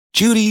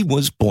Judy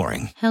was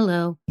boring.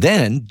 Hello.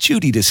 Then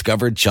Judy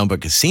discovered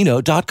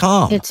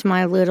ChumbaCasino.com. It's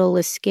my little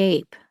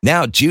escape.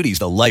 Now Judy's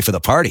the life of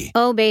the party.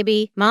 Oh,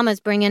 baby, mama's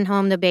bringing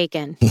home the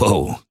bacon.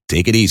 Whoa,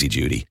 take it easy,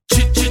 Judy.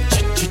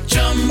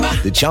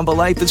 The Chumba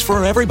life is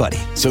for everybody.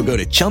 So go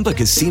to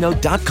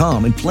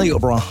ChumbaCasino.com and play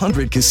over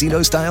 100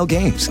 casino-style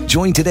games.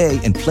 Join today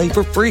and play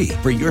for free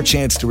for your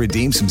chance to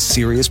redeem some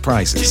serious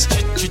prizes.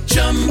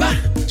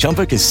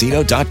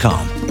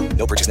 ChumbaCasino.com.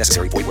 No purchase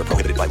necessary. Void where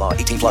prohibited by law.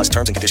 18 plus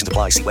terms and conditions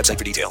apply. See website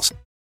for details.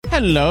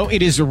 Hello,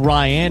 it is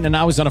Ryan, and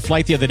I was on a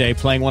flight the other day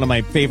playing one of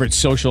my favorite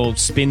social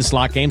spin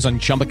slot games on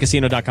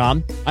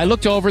ChumbaCasino.com. I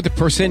looked over at the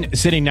person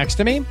sitting next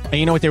to me, and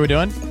you know what they were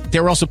doing? They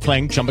were also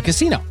playing Chumba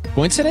Casino.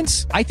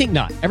 Coincidence? I think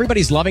not.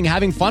 Everybody's loving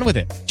having fun with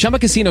it. Chumba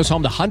Casino is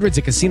home to hundreds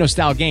of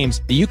casino-style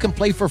games that you can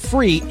play for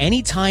free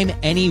anytime,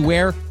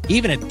 anywhere,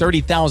 even at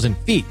 30,000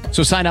 feet.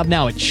 So sign up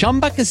now at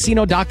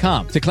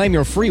ChumbaCasino.com to claim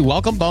your free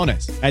welcome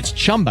bonus. That's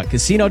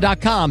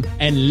ChumbaCasino.com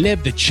and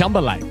live the Chumba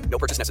life. No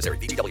purchase necessary.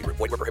 VGW. Void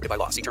where prohibited by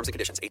law. See terms and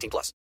conditions. 18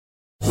 plus.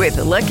 With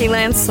the Lucky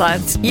Land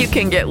Slots, you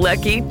can get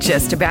lucky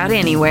just about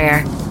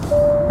anywhere.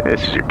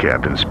 This is your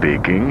captain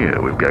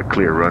speaking. We've got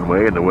clear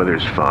runway and the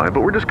weather's fine, but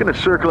we're just going to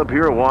circle up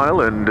here a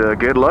while and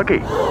get lucky.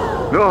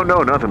 No,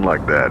 nothing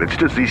like that. It's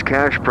just these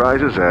cash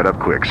prizes add up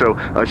quick. So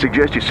I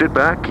suggest you sit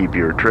back, keep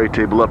your tray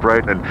table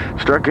upright, and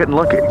start getting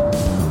lucky.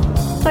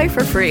 Play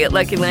for free at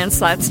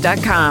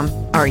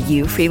LuckyLandSlots.com. Are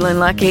you feeling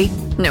lucky?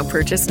 No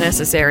purchase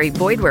necessary.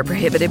 Void where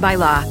prohibited by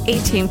law.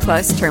 18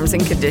 plus terms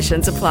and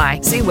conditions apply.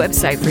 See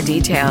website for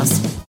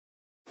details.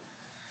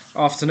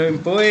 Afternoon,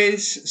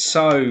 boys.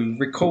 So,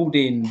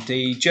 recording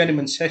the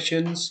Journeyman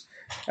Sessions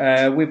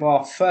with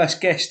our first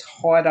guest,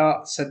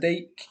 Haider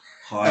Sadik.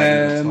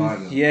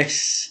 Haider.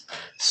 Yes.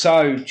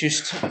 So,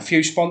 just a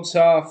few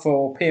sponsor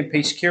for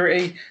P&P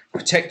Security.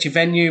 Protect your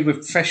venue with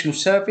professional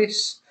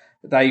service.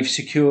 They've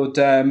secured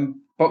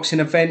boxing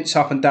events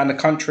up and down the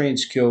country and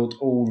secured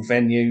all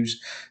venues.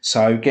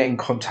 So, get in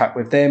contact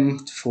with them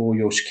for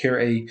your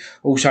security.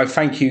 Also,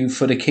 thank you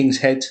for the King's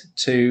Head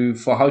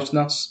for hosting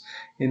us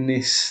in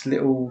this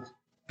little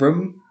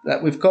room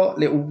that we've got,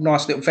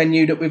 nice little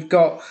venue that we've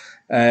got.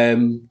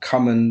 Come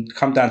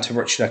down to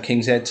Rochester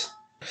King's Head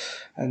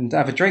and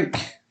have a drink.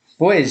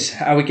 Boys,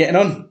 how are we getting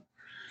on?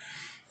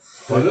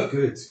 Well, look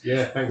good.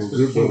 Yeah, thanks for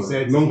the King's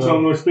Head. Long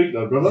time no speak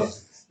though, brother.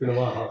 It's been a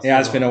while. Yeah,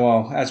 it's been a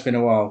while.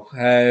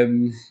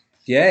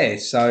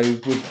 So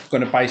we're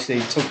going to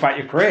basically talk about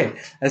your career.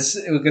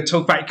 We're going to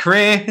talk about your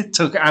career,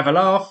 have a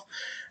laugh.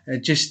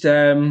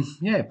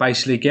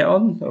 Basically get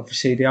on.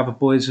 Obviously, the other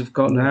boys have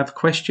got to have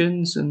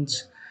questions. And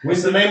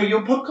what's the name of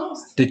your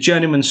podcast? The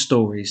Journeyman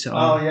Stories.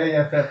 Oh,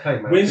 yeah, fair play,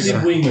 mate. When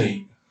did we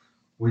meet?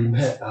 We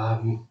met,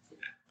 about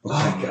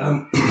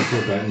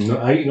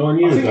 8-9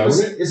 years ago,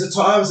 wasn't it?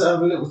 I was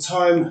having a little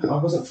time, I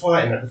wasn't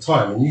fighting at the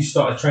time, and you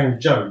started training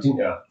with Joe, didn't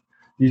you?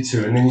 You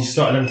two, and then you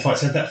started having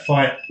fights. You had that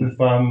fight with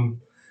all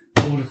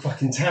the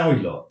fucking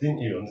Towie lot, didn't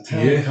you? On the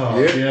Towie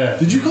card, yeah.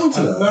 Did you go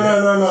to that?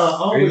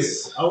 No. I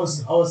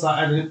was like,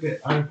 I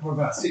had probably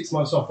about 6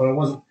 months off, and I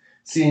wasn't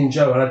seeing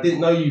Joe, and I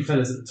didn't know you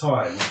fellas at the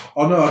time.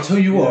 Oh no! I'll tell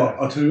you what.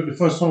 The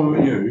first time I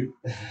met you,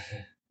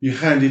 you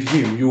handed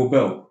him your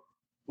belt.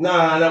 No,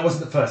 that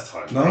wasn't the first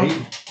time. No, mate.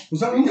 Was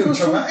that one? You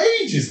were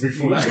ages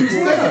before that. He was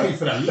begging me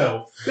for that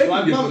belt.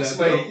 Like months,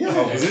 mate. Yeah.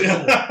 Oh, was it?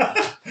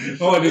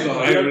 Oh, I did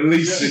like a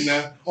release in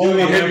there. Oh,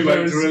 the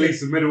heavyweight to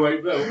release a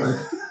middleweight belt.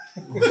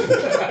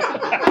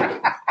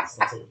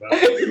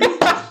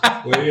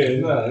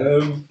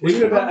 We've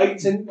been about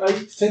 10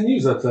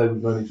 years, I'd say,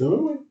 we've known each other,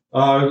 haven't we?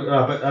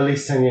 But at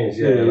least 10 years,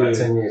 yeah.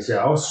 10 years, yeah.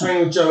 I was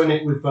training with Joe in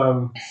it with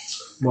Mike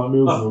Mills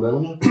and all that,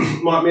 wasn't it?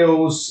 Mike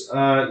Mills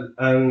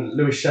and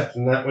Lewis Shepherd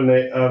and that when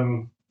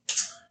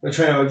they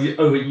training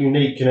over at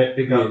Unique and it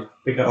big up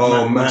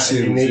Matt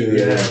Unique,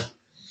 yeah.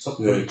 Top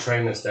quality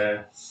trainers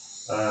there.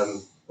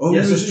 You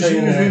was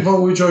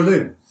involved with Joe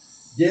then?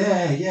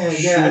 Yeah.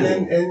 Sure.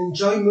 And then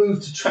Joe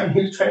moved to train.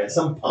 He was training at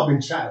some pub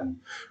in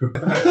Chatham. He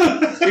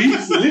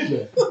used to live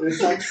there.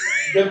 It's like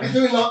they'd be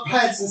doing like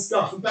pads and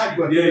stuff and bag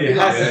work.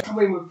 Yeah. They come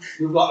in with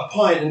like a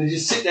pint and they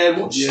just sit there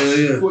and watch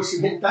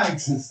him hit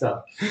bags and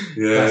stuff.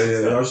 Yeah.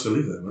 I used to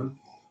live there, man.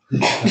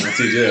 I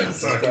did, yeah.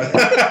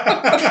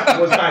 It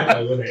was bad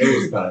though, wasn't it? It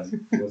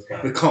was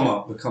bad. The come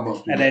up.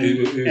 And then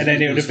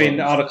it would have been,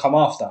 I'd have come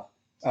after.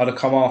 Down at the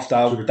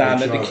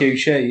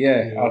QC,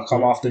 yeah. I'd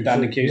come after down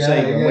the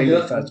QC when we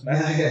first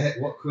met. Yeah.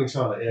 What, Queen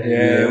Charlotte?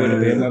 Yeah, it would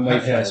have been when we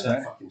first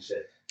met. Fucking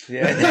shit.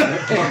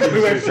 Yeah, we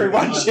went through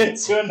one shit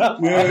to another.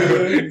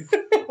 Yeah.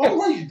 I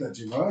rated that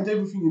gym, right? I had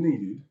everything you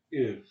needed.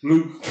 Yeah.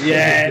 Luke.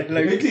 Yeah,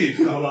 Luke. He did.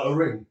 Like a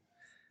ring.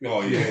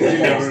 Oh, yeah.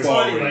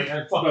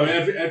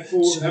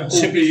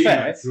 To be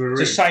fair, it's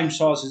the same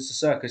size as the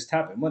Circus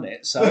Tavern, wasn't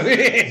it? So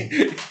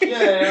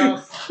yeah,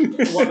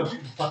 what the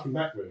fucking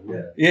back room,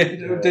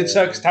 the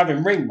Circus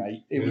Tavern ring,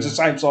 mate. It was the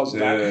same size as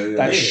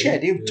that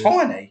shed. It was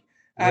tiny.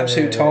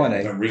 Absolute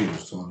tiny. That ring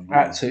was tiny.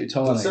 Absolute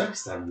tiny. The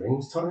Circus Tavern ring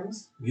was tiny.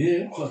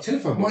 Yeah, like a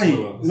telephone box.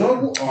 Mate,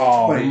 no.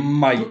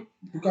 Mate.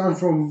 we're going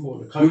from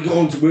we'll go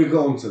on to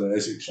the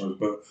Essex shows,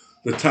 but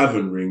the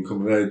tavern ring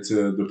compared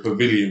to the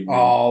pavilion ring.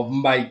 Oh,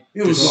 mate,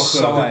 it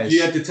was like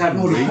you had the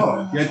tavern ring,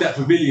 you had that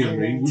pavilion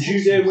ring. Was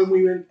you there when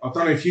we went? I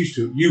don't know if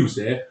you was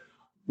there.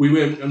 We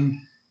went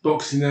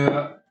boxing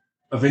a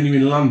venue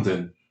in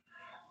London,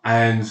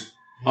 and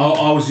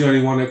I was the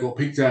only one that got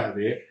picked out of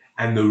it.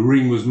 And the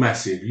ring was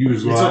massive. You're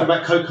talking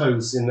about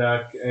Coco's in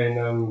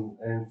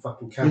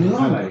fucking Camden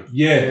Palais.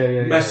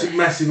 Yeah.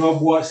 Massive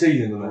old white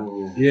ceiling and that.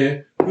 Oh.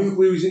 Yeah.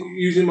 We was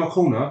using my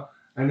corner,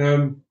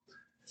 and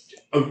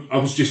I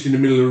was just in the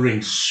middle of the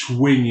ring,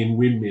 swinging,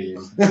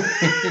 windmilling,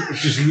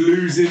 just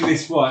losing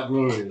this fight,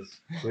 glorious.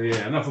 So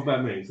yeah, enough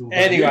about me.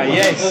 Anyway,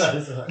 yes,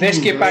 let's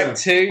get back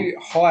to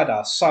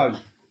Haider. So,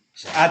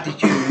 how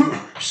did you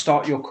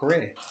start your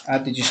career?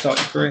 Did you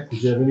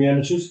have any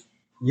amateurs?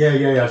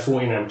 Yeah,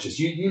 14 amateurs.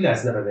 You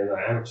lads never been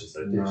like amateurs,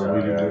 though, did you? No,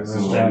 we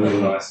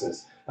didn't.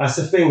 License. That's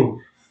the thing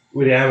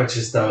with the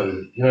amateurs, though.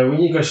 You know,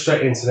 when you go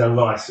straight into the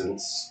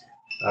unlicensed,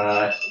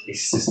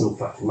 it's just all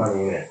fucking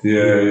money, isn't it?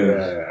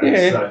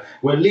 Yeah. So,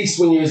 well, at least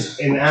when you're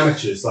in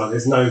amateurs, like,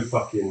 there's no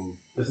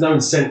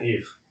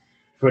incentive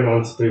for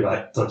anyone to do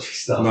like dodgy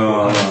stuff,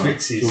 no.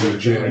 fixes.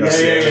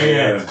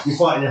 Yeah. You're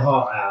fighting your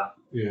heart out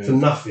for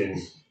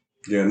nothing.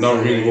 Yeah, no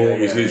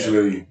reward is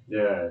literally.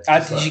 Yeah.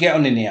 How did you get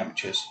on in the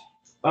amateurs?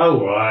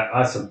 Oh, right. I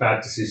had some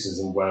bad decisions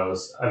in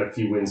Wales. I had a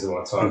few wins in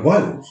my time. In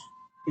Wales?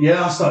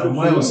 Yeah, I started in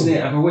Wales, innit?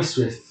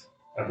 Aberystwyth.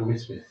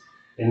 That's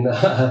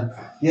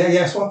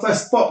when I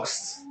first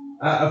boxed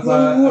out of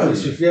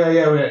Aberystwyth.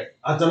 Yeah.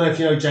 I don't know if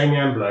you know Jamie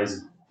Ambler, he's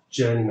a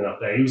journeyman up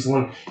there. He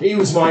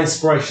was my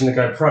inspiration to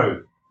go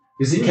pro.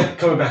 Because he kept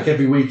coming back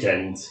every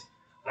weekend.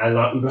 And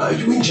like, we'd be like,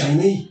 you win,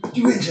 Jamie?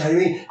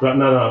 But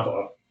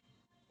no,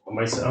 I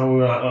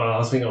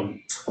was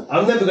thinking,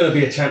 I'm never going to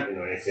be a champion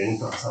or anything,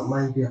 but I was like,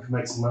 maybe I can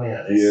make some money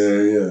out of this.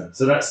 Yeah.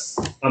 So that's,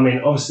 I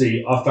mean,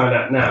 obviously, I found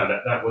out now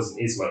that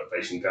wasn't his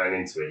motivation going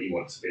into it. He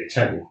wanted to be a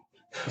champion.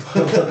 I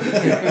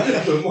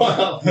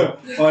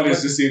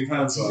was just seeing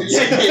pants on.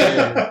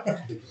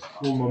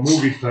 All my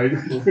mortgage paid.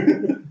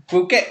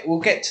 We'll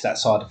get to that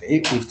side of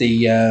it with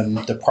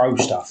the pro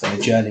stuff and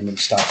the journeyman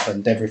stuff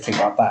and everything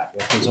like that,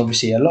 because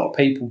obviously a lot of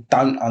people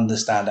don't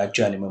understand how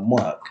journeymen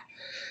work.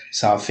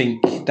 So I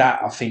think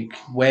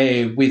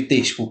where with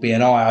this will be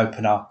an eye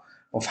opener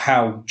of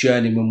how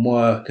journeymen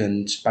work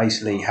and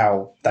basically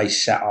how they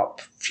set up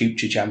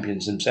future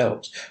champions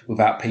themselves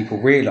without people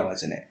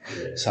realising it.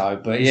 Yeah. So,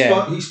 but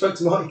yeah, you spoke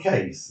to Marty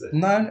Case.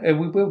 No,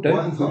 we will do. We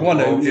want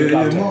to.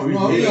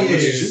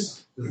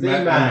 Him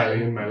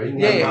and Mally.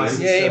 Yeah.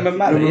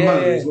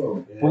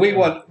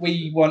 But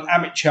we want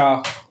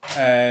amateur,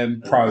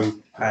 pro,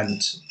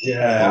 and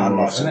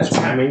unlicensed.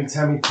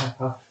 Tammy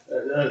Pepper.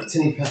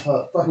 Tinny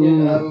Pepper,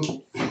 fucking.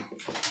 Do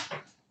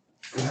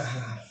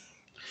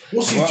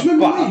you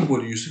remember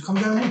anybody used to come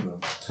down with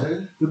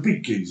them? The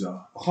big geezer.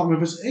 I can't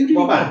remember.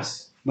 Rob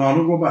Abs? No,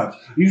 not Rob Abs.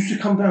 He used to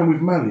come down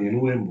with Mally and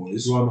all them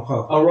boys. Ryan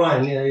McCarthy. Oh,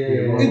 Ryan, yeah.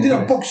 He ended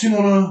up boxing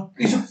on a.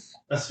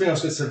 That's the thing I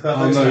was going to say about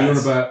those lads. You're on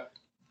about.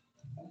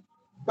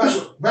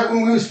 Back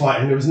when we was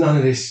fighting, there was none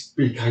of this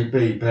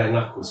BKB bare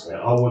knuckles, man.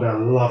 I would have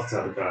loved to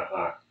have a go at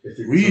that.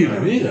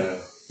 Really?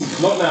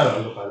 Not now that I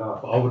look like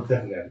that, but I would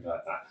definitely have a go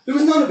at that. There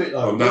was none of it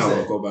though. Oh, now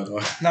I've got a bad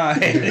eye. No.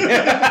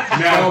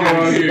 Now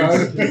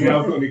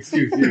I've got an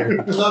excuse. Yeah.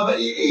 No, but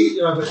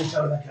you kind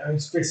of like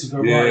his fists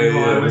would go right in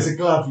line. Whereas a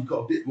glove, you've got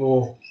a bit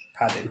more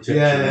padding.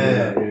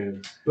 Yeah.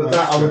 But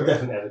that I would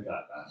definitely have a go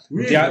at that.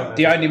 Really?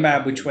 The only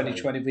man with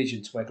 20/20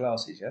 vision to wear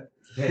glasses, yeah?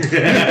 Was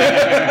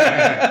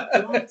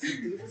it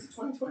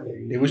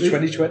 2020? It was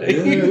 2020.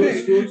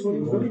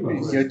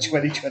 Your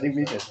 2020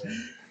 vision.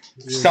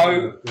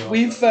 So,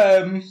 with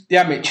the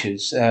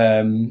amateurs,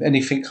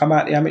 anything come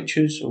out the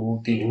amateurs,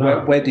 or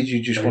where did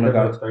you just want to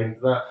go?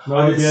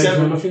 I did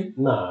 7.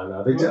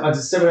 No. I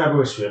did 7 at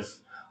Aberystwyth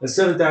and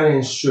 7 down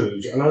in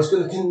Stroud, and I was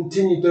going to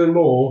continue doing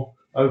more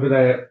over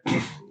there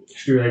at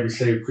Stroud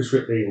ABC with Chris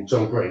Ripley and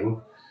John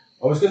Green.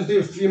 I was going to do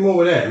a few more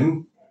with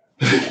them.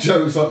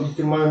 Joe was like, you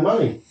can earn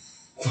money.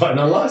 Fighting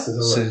unlicensed. I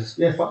was like,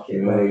 yeah, fuck it,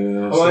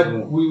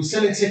 mate. We were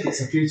selling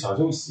tickets a few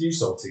times. You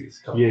sold tickets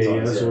a couple of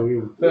times. That's what we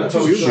were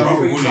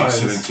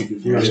selling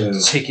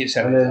tickets. Tickets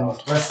and then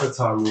the rest of the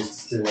time we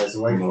used to do those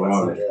away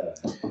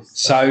from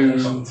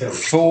So,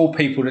 for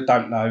people that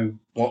don't know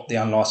what the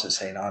unlicensed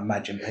scene, I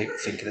imagine people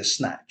think of the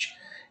Snatch.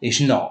 It's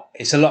not.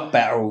 It's a lot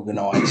better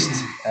organised.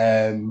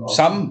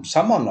 Some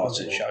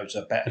unlicensed shows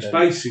are better than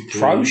basically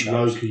pro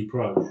shows. Low-key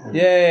pro.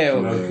 Yeah,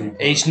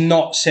 it's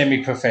not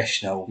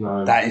semi-professional.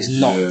 No, that is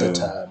not the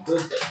term.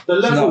 The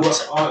level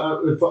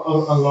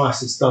of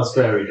unlicensed does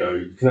vary though.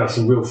 You can have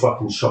some real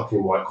fucking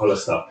shocking white collar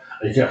stuff,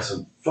 and you can have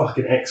some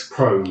fucking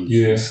ex-pros.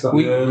 Yeah, stuff. A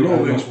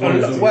lot of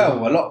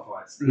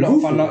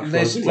fun.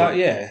 There's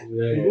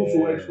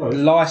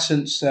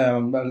licensed.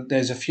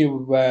 There's a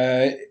few.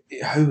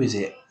 Who is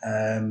it?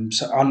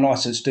 So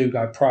unlicensed do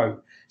go pro.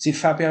 Is it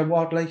Fabio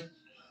Wadley?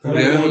 He's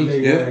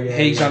unlicensed.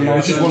 He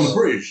just won the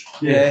British.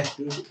 Yeah.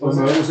 What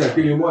was that?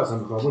 Gillian White's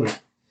undercard, wasn't it?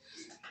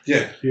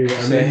 Yeah.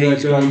 And then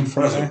he's gone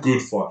for that's a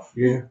good fight.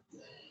 Yeah.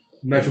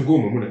 Nathan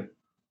Gorman, wasn't it?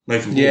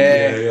 Nathan.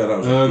 Yeah. Yeah, that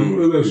was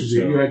Who else was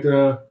it? You had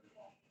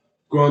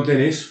Grant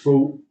Dennis,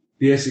 fought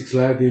the Essex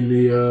lad in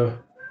the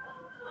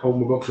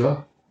Holmer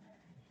boxer.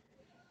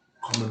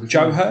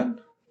 Joe Hearn?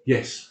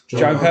 Yes.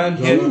 Joe Hearn,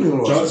 yeah.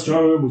 Joe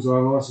Hearn was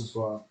our licence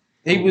fighter.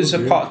 He was a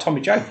part of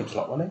Tommy Jacobs,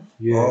 like, wasn't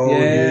he?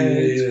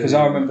 Yeah. Because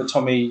I remember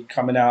Tommy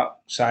coming out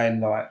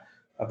saying, like,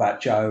 about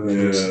Joe.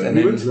 And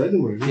We went to that,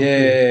 didn't we?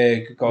 Yeah,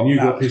 good God. And you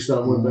got pissed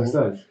up and went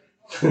backstage.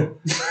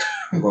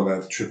 I've got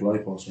that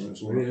AAA pass,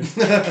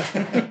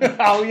 mate.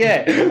 Oh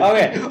yeah.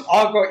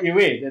 I got you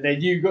in, and then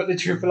you got the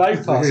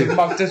AAA pass and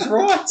mugged us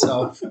right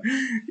off.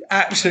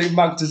 Absolutely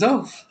mugged us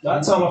off.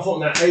 That time I fought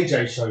in that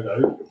AJ show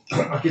though,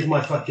 I give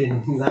my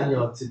fucking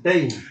lanyard to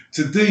Dean.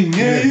 To Dean,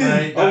 yeah.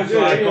 Mate, that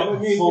guy got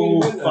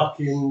full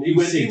fucking.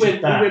 He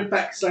went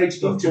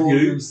backstage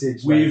interview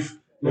with.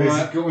 With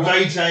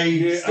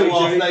AJ still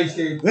half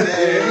naked.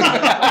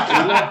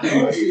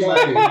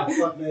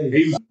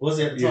 Was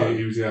it at the time?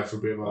 He was out for a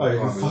bit of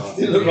it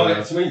didn't look like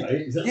it to me,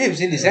 mate. Yeah, it was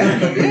in his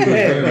hand.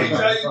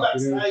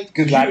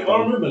 Good lad. I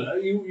remember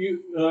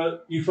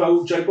that. You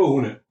fought Jay Ball,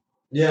 wasn't it?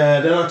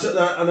 Yeah, then I took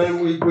that and then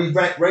we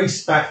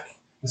raced back.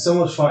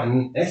 Someone was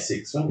fighting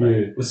Essex, wasn't they?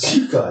 It was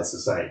you guys to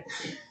say.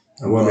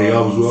 And when I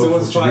was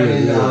someone's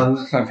fighting. I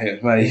don't think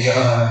it was me.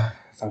 I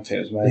don't think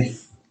it was me.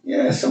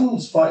 Yeah, someone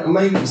was fighting.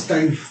 Maybe it was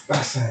Dave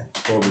Bassett.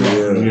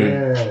 Probably,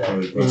 yeah.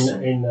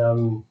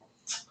 In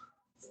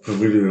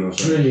Pavilion or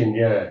something. Brilliant,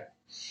 yeah.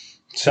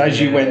 So as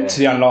you went to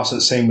the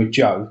unlicensed scene with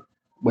Joe,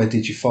 where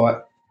did you fight?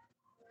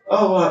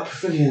 Oh, right,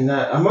 Pavilion.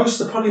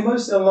 Most of the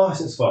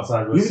unlicensed fights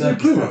I was. You did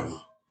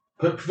Plymouth?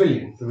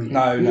 Pavilion.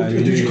 No.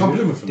 Did you come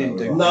Plymouth? Didn't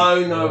do. No.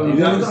 You've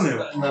never done it?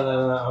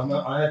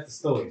 No. I had the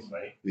stories,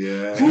 mate.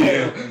 Yeah.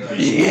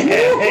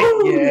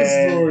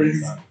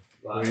 Stories.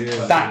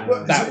 That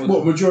was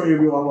what majority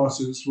of your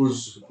unlicensed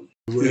was.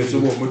 Yeah. So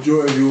what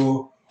majority of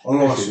your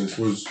unlicensed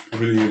was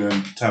Pavilion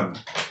and Tavern.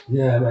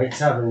 Yeah, mate,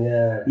 Tavern.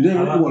 Yeah. You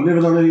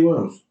never done anywhere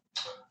else?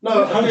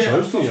 No, home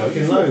shows, didn't you?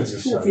 Fucking loads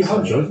of shows. A few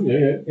home shows, didn't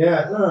you?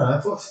 Yeah, no. I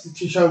fought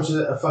 2 shows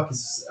at a fucking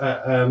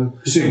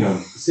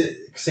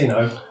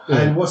casino.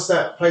 And what's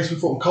that place we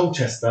fought in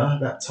Colchester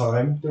that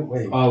time, didn't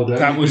we? Oh,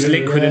 that was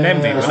Liquid and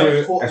Envy, That's wasn't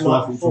it? That's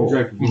what I fought from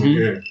Jacob.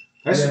 Yeah.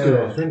 That's a good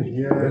opinion.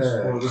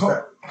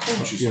 Yeah.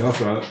 Yeah,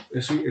 that's right.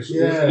 It's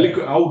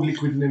old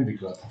Liquid and Envy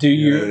club. Do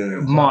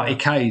you Marty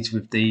Cage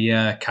with the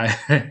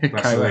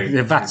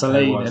the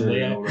Vaseline and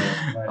the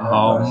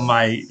oh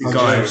mate, the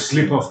guy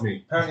slip off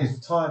me. Apparently he's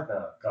retired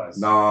now, guys.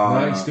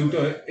 No, he's still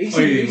doing it. He's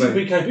in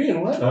BKB and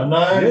all that.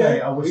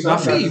 I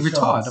think he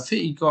retired. I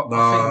think he got.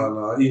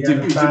 No, he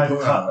did put out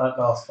that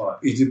last fight.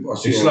 He did.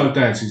 He slowed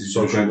down since his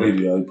social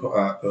media. He put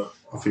out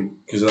I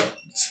think because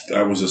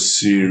that was a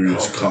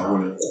serious cut,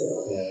 wasn't it?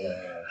 Yeah.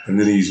 And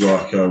then he's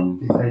like,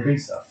 BKB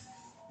stuff.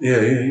 Yeah,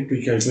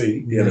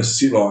 BKB. He had a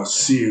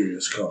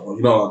serious cut.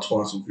 Like, like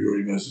Tyson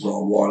Fury versus like a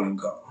Wyland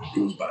cut.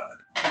 It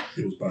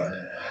was bad.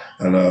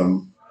 And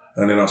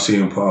then I see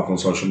him put up on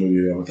social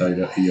media the other day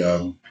that he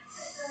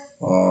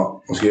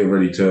was getting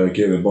ready to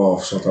get in the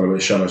bath, so I done a bit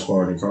of shadow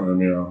sparring in front of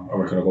the mirror. I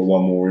reckon I got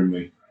one more in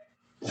me.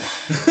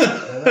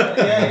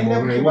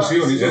 What's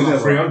he on? He's on the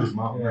 300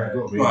 mark.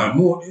 Right,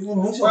 more.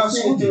 What else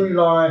you do in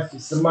life?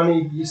 It's the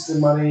money. Used to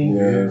money.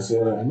 Yeah,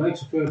 he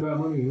makes a fair bit of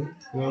money. You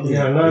know?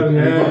 Yeah, I know. He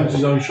runs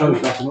his own show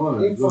back in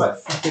Ireland. He fight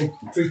fucking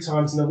 3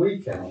 times in a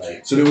weekend,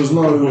 mate. So there was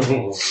no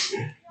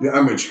your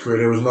amateur career.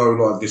 There was no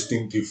like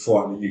distinctive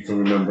fight that you can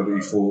remember that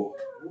you fought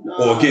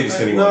or against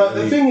anyone. No,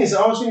 the thing is,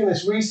 I was thinking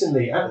this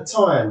recently. At the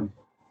time,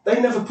 they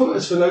never put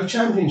us for no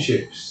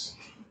championships.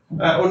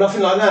 Or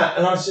nothing like that,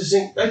 and I was just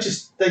think they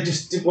just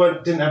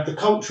didn't have the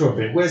culture of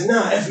it. Whereas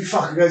now every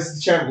fucker goes to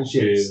the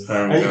championships,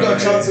 and you got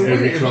a chance of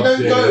winning. If you don't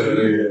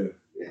go,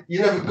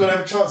 you're never gonna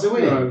have a chance of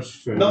winning.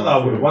 Not that I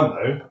would have won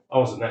though. I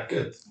wasn't that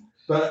good.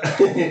 But I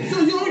used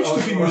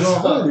to think we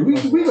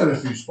was we've had a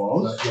few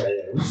spars. Yeah.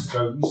 We used to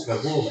go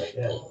war, mate.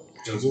 Yeah.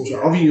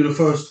 I think you're the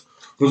first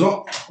because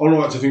I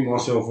like to think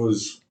myself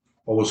as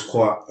I was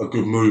quite a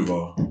good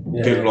mover.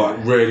 Didn't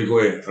rarely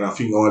got it, and I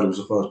think Haider was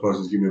the first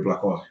person to give me a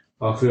black eye.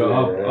 I feel I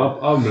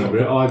remember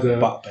it. I feel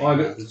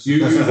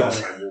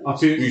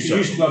you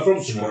used to go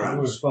Brompton. That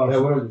was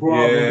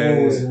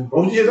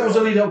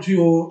the lead up to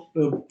your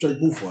Jake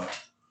Bull fight.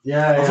 I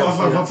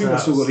think I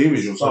still got the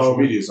image on social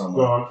media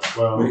somewhere.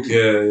 They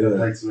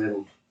to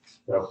him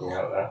helping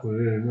out that.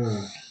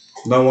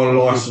 No one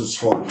licensed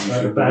fight.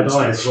 Bad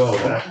eye as well.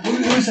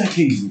 Where was that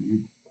keys?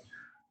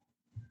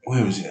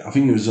 Where was it? I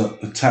think it was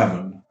at the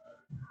tavern.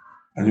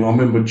 And I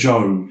remember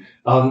Joe.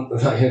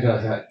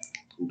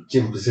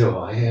 Jim Brazil,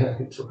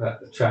 talk about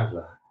the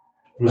Traveller.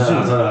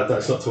 No,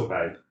 let's not talk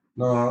about him.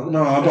 No,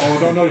 I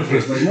don't know the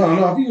first name.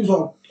 No, I think it was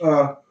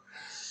like,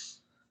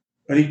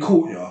 and he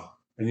caught you,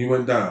 and you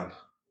went down.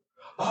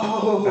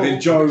 Oh, and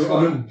then Joe,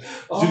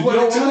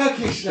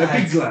 Turkish lad,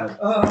 the big lad.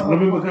 I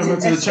remember going back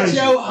to the change.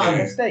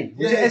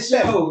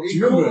 He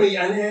caught me,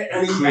 and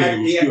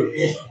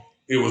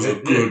it was a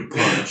good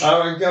punch. I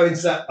don't want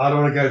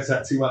to go into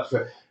that too much,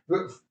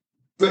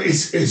 but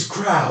his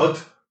crowd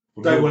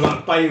They were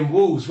like baying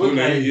wolves, weren't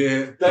they?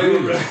 Yeah, They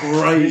were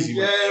crazy.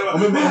 Yeah, I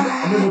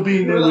remember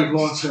being there with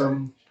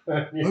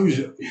who was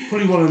it?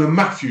 Probably one of the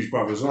Matthews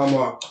brothers. And I'm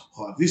like,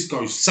 oh, this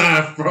goes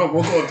south, bro.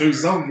 I've got to do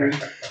something.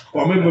 But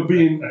I remember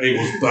it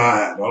was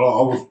bad. I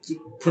was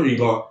pretty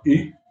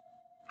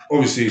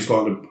obviously it's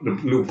like the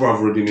little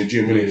brotherhood in the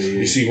gym, isn't it? Yeah.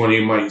 You see one of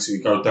your mates and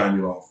you go down,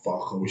 you're like,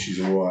 fuck, I wish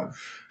he's alright.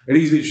 And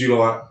he's literally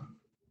like,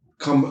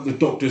 the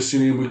doctor's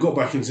seen him, we got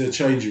back into the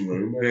changing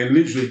room, and then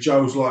literally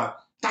Joe's like,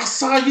 that's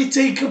how you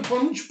take a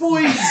punch,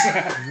 boys.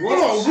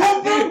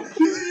 What, bro?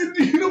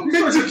 You're not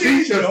meant to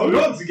get hit,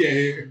 not to get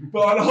hit.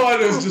 But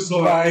Haider's just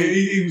like,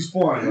 he was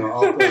fine. He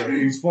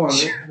was fine.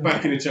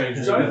 Back in the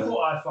changing room. Joe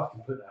thought I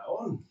fucking put that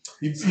on.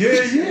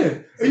 Yeah.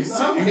 He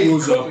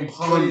was a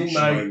punch,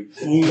 mate.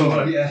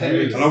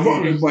 And I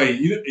rocked mate.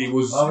 He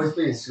was. I was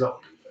being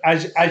sloppy.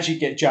 As you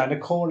get down the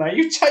corner,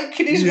 you're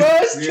taking his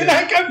worst. Can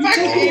I go back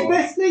in?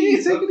 I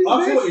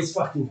thought his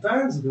fucking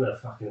fans were going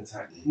to fucking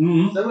attack me.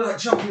 Mm-hmm. They were like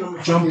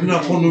jumping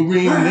up on the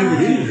ring and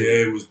everything.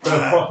 Yeah, it was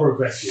bad. Proper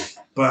aggressive.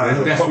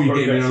 But that's where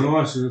you get a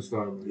license,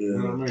 though. Yeah. You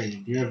know what I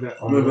mean? You have that.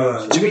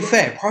 To be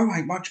fair, pro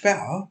ain't much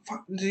better.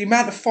 The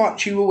amount of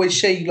fights you always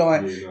see,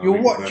 like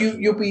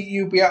you'll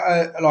be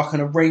at like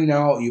an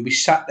arena, or you'll be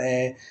sat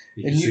there,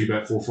 and you see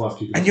about 4 or 5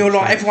 people, and you're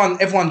like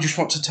everyone just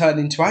wants to turn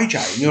into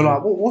AJ, and you're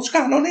like, what's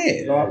going on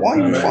here? Like, why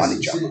are you fighting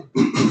each other?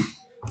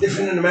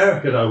 Different in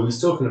America, though. We was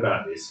talking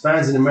about this.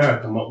 Fans in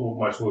America are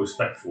much more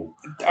respectful.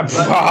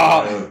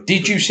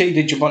 Did you see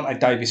the Gervonta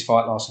Davis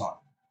fight last night?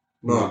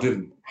 No, I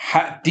didn't.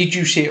 Did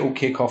you see it all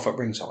kick off at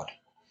ringside?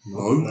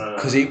 No.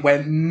 Because it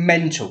went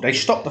mental. They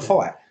stopped the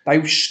fight.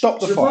 They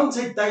stopped the fight.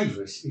 Gervonta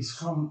Davis is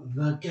from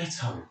the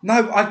ghetto.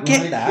 No, I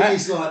get that.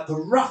 He's like the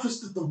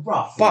roughest of the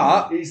rough.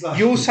 But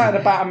you're saying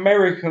about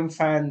American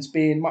fans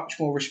being much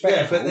more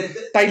respectful. Yeah, but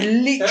they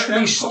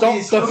literally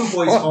stopped the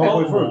fight.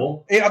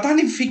 I don't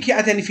even think it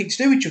had anything to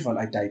do with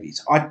Gervonta Davis.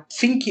 I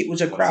think it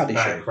was a crowd issue.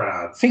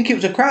 I think it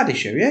was a crowd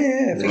issue.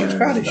 Yeah. I think it was a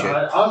crowd issue.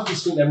 I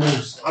just think they're more.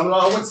 I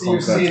went to the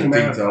UFC in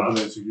America.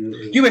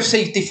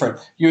 UFC's different.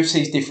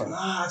 UFC's different.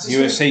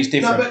 UFC's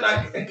different. No, but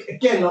like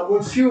again, like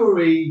when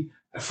Fury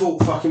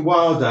fought fucking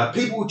Wilder,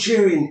 people were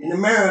cheering in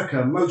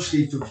America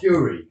mostly for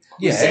Fury.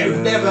 Yeah, it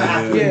would never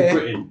happen in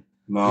Britain.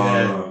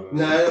 No.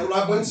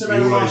 Like when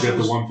Serena Marshall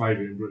was the one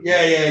favourite in Britain.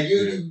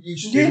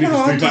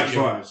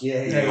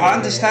 I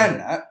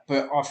understand that,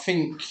 but I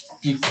think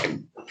you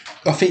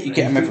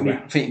get them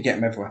everywhere.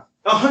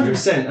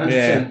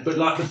 100%. But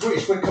like the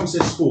British, when it comes to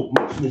the sport,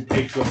 much more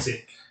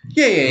patriotic.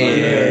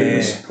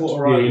 Yeah.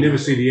 You never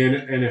see the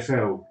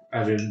NFL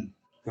having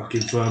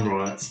fucking firm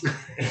riots.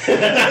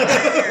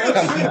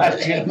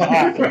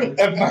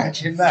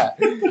 Imagine that.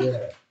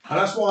 Yeah. And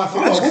that's why I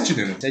think I was watching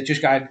it. They're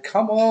just going,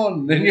 come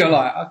on. And you're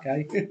like,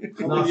 okay.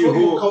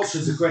 Football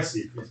culture's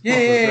aggressive.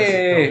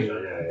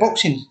 Yeah.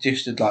 Boxing's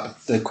just like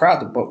the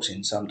crowd of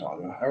boxing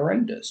sometimes are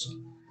horrendous.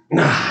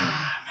 Nah,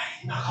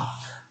 mate, no.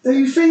 Do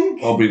you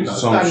think? I've been to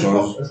some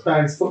shows. As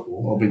bad as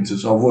football.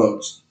 I've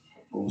worked,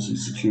 obviously,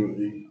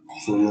 security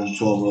for a long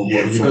time. I've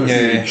worked for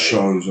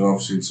shows and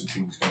I've seen some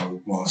things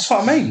going. That's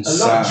what I mean. A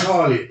lot of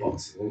Charlie at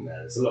boxing, isn't there?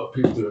 There's a lot of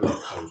people doing a lot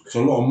of coke. There's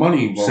a lot of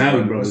money involved.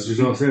 Salmon Brothers is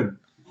what I said.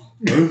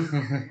 Who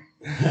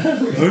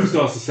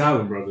starts the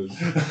Salmon Brothers?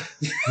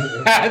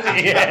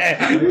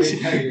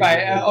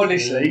 Mate,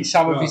 honestly,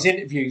 some of his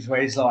interviews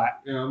where he's like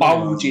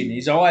bulging,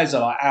 his eyes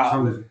are like out.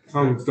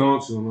 Tongue's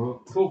dancing or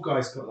not. Poor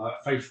guy's got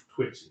like facial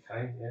twitch,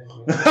 okay? Yeah.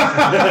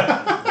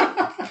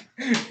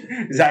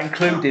 Is that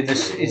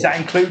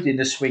including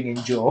the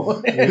swinging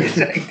jaw? Is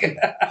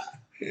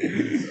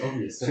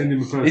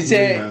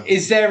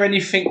there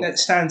anything that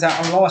stands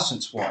out on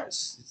license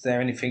wise? Is there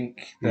anything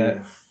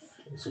that?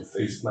 It's all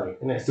fixed, mate.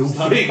 Isn't it? It's all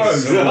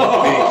fixed.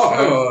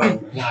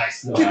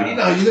 Nice.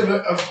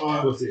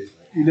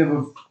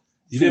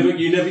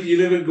 You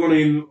never gone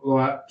in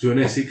like to an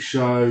Essex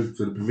show,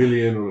 to the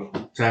Pavilion or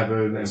a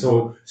tavern, and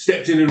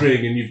stepped in the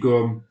ring and you've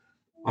gone,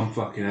 I'm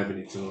fucking having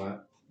it tonight.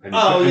 And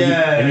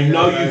you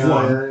know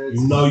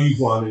you've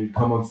won, and you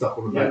come on stuff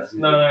on the bench.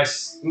 No,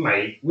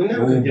 mate. We're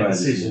never going to get a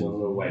decision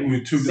on the way.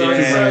 We're two rounds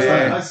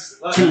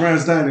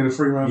down in a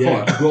 3-round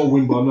fight. You've got to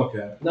win by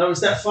knockout. No, it was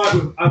that fight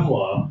with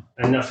Anwar,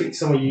 and I think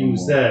some of you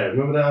was there.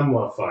 Remember the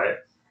Anwar fight?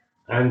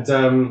 And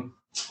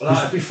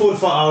before the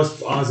fight, I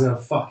was in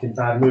a fucking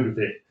bad mood with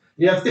it.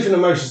 You have different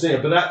emotions in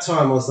it, but that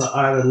time I was like,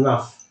 I had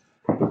enough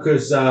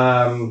because.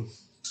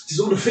 There's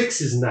all the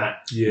fixes and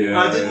that. Yeah.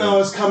 I didn't know I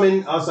was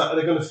coming. I was like, are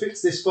they going to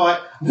fix this fight?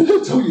 And then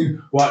they'll tell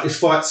you, right, this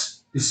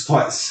fight's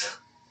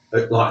I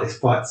know I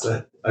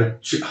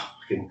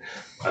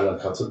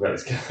can't talk about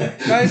this.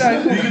 No.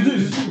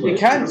 You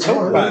can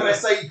talk about it. I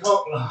say you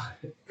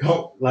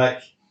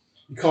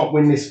can't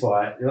win this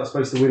fight. You're not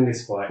supposed to win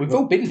this fight. We've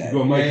all been there.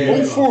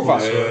 All four of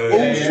us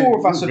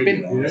have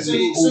been there. So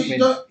you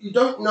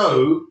don't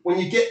know when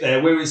you get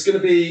there whether it's going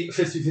to be a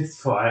 50-50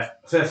 fight,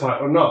 fair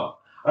fight or not.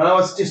 And I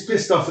was just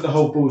pissed off with the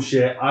whole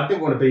bullshit. I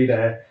didn't want to be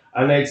there.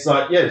 And it's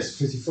like,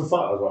 it's a 50-50 fight.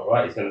 I was like,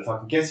 right, he's going to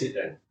fucking get it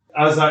then.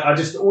 I was like,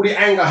 all the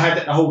anger I had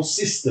at the whole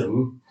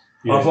system,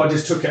 I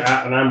just took it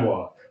out on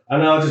Anwar.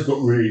 And I just got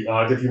really.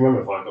 If you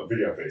remember, if I got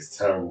video of it, it's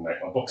terrible, mate.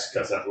 My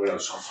boxing cuts out the window. I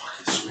was so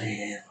fucking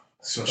swinging.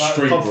 So Like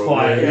street top bro.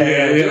 fight.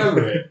 Yeah.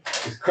 Remember it?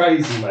 It's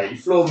crazy, mate. He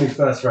floored me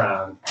first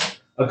round.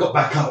 I got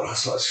back up and I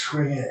started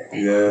swinging.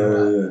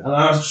 Yeah. And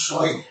I was just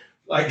like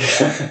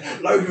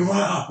load me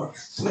right up. Go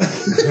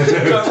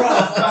right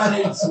off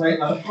balance, mate,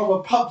 like a proper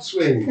pub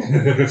swing.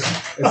 It's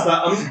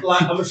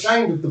I'm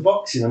ashamed of the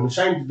boxing, I'm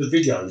ashamed of the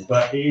videos,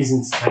 but it is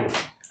entertaining.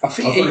 I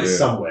think I've got it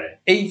somewhere.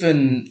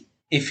 Even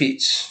if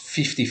it's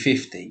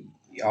 50-50,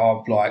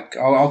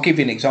 I'll give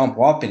you an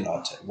example. I've been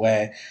like to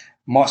where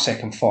my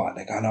second fight,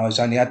 they go, no, he's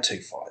only had 2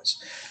 fights.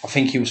 I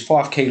think he was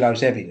 5 kilos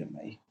heavier than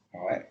me.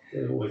 Right.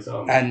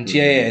 And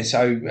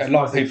so a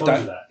lot of people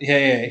don't. No,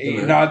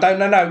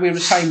 we were the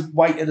same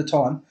weight at the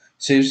time.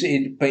 So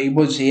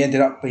he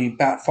ended up being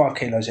about 5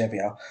 kilos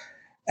heavier.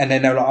 And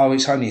then they were like, oh,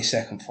 it's only a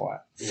second fight.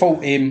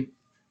 Fought him,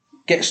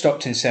 get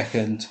stopped in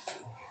second,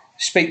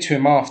 speak to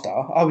him after.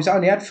 Oh, he's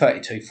only had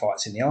 32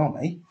 fights in the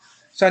army.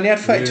 So only had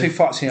 32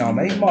 fights in the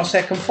army, my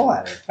second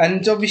fight.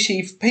 And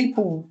obviously, for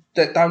people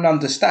that don't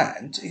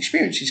understand,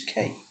 experience is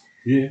key.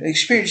 Yeah.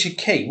 Experience is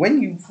key.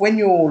 When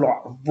you're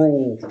like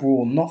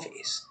raw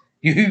novice,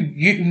 you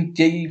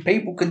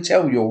people can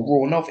tell you're a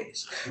raw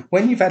novice.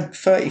 When you've had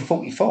 30,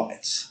 40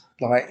 fights,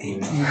 like you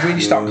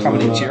really start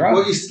coming into your own.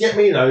 What used to get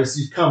me though is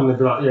you'd come and they'd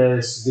be like, yeah,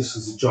 this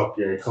is a job,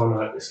 yeah, can't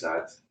hurt this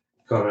lad.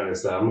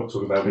 I'm not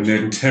talking about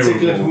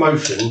particular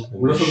promotion.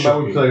 We're not talking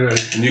about what you're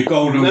doing. And your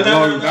golden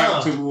glow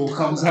back to all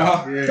comes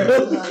out.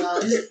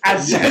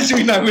 As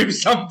we know with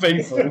some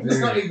people. It's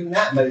not even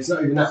that, mate. It's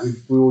not even that.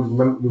 We all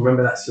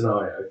remember that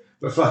scenario.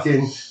 But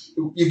fucking,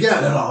 you get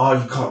out there like, oh,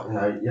 you can't,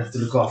 you have to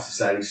look after this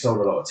lad. He sold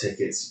a lot of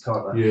tickets. You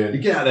can't, You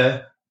get out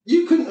there,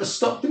 you couldn't have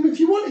stopped him if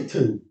you wanted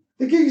to.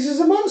 The geezer's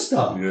a monster.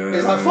 Yeah,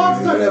 it's like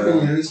 5 foot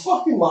 11. He's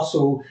fucking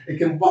muscle. He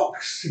can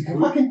box. He can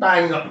fucking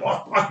bang. Like,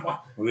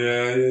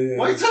 Yeah.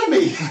 what are you telling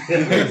me?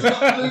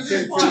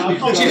 Just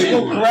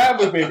walk around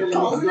with me.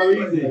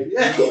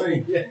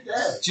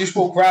 Just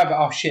walk around, but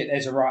oh shit,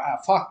 there's a right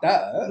out. Fuck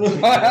that.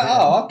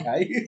 Oh,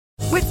 okay.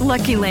 With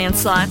Lucky Land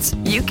Slots,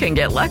 you can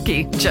get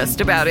lucky just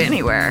about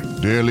anywhere.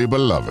 Dearly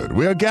beloved,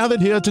 we are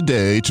gathered here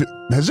today to...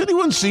 Has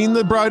anyone seen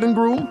the bride and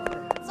groom?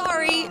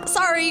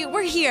 Sorry,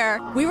 we're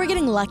here. We were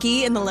getting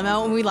lucky in the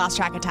limo and we lost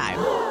track of time.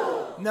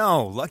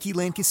 No, Lucky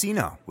Land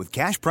Casino, with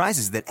cash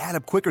prizes that add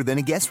up quicker than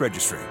a guest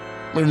registry.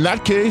 In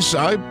that case,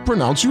 I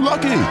pronounce you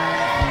lucky.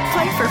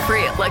 Play for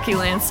free at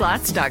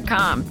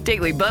LuckyLandSlots.com.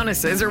 Daily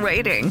bonuses are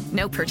waiting.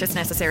 No purchase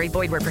necessary.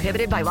 Void where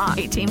prohibited by law.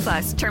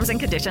 18+. Terms and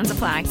conditions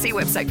apply. See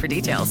website for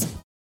details.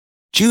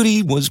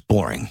 Judy was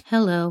boring.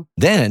 Hello.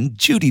 Then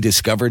Judy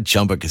discovered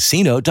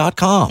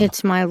ChumbaCasino.com.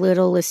 It's my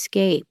little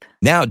escape.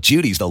 Now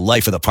Judy's the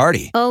life of the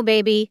party. Oh,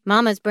 baby,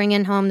 mama's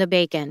bringing home the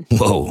bacon.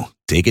 Whoa,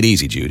 take it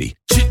easy, Judy.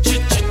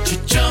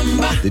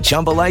 The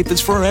Chumba life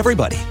is for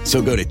everybody.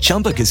 So go to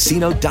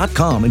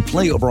ChumbaCasino.com and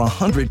play over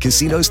 100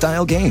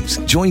 casino-style games.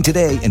 Join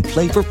today and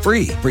play for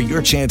free for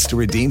your chance to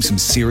redeem some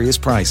serious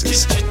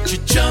prizes.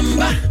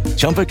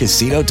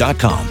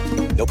 ChumbaCasino.com.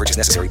 No purchase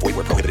necessary. Void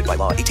where prohibited by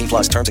law.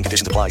 18+. Terms and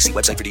conditions apply. See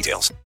website for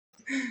details.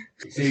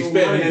 It's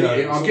better than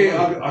any.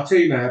 I'll tell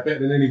you now, better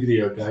than any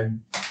video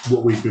game.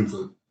 What we've been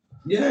through.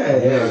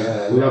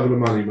 Yeah. We're having the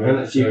money, man. And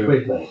a few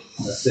quid, mate.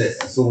 That's it.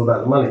 It's all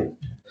about the money.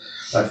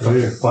 Like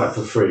fight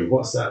for free.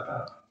 What's that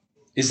about?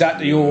 Is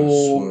that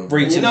your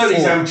reason? You know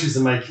these amateurs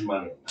are making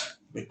money.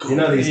 You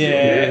know these.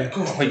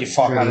 Well, you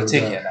 £5 a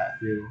ticket.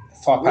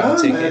 £5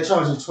 a ticket. They're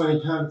charging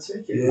 £20 a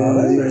ticket.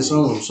 Yeah,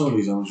 some of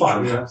these amateurs.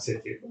 £5 a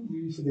ticket.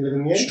 You think they live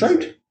in the 80s?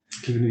 Straight.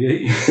 Living in the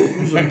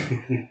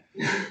 80s.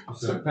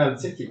 £20 a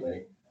ticket,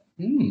 mate.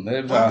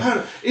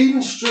 £5.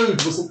 Even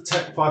Strood wasn't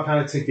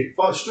 £5 a ticket.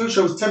 Strood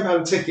show was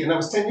 £10 a ticket, and that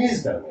was 10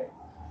 years ago, mate.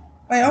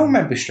 Mate, I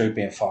remember Strood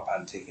being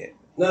 £5 a ticket.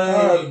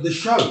 No, the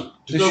show.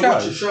 To go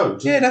watch the show.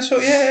 Yeah, that's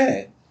what.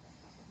 Yeah.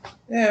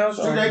 I was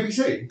Strood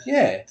ABC.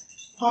 Yeah.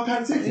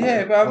 £5 a ticket.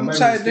 Yeah, but I'm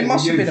saying there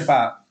must have been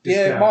about.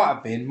 Yeah, it might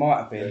have been.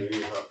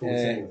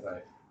 Yeah.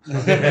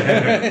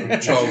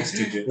 Child's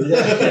ticket. Maybe.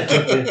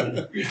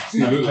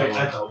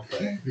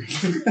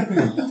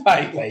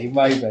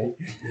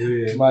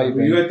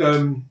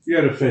 You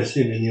had a fair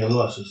stint in your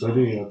licence, didn't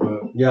you?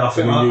 But yeah, I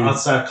think I'd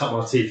say I cut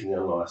my teeth in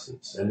the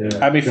unlicensed.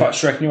 How many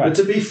fights do you reckon you had? But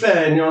to be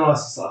fair, in the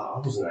unlicensed, I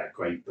wasn't that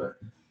great, but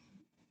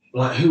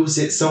like, who was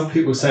it? Some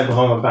people say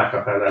behind my back.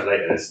 I found out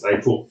later.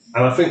 They thought,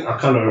 and I think I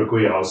kind of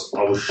agree. I was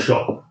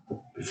shot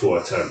before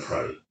I turned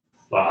pro.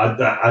 Like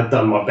I'd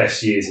done my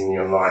best years in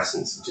the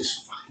unlicensed,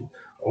 and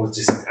I was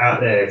just out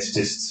there to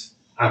just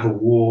have a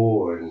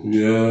war and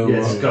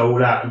just go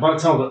all out. And by the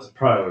time I got to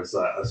pro, I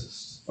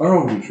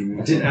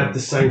didn't have the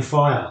same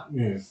fire.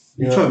 Yeah.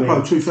 You turned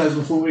pro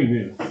 2014,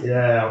 didn't you?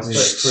 Yeah, I was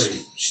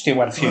 33. Still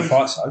had a few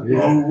fights though.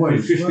 Yeah. Oh,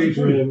 wait, 15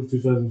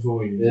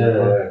 2014.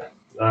 Yeah.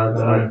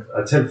 I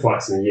had 10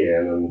 fights in a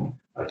year, and then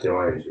I had the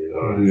eye injury. I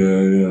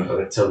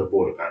didn't tell the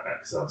board about that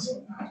because I was.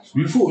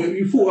 You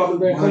fought up in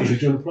their country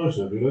during the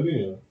process, didn't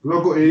you? I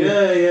got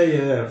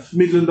Yeah.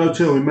 Midland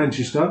Hotel in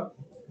Manchester,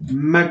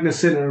 Magna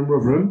Centre in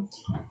Rotherham,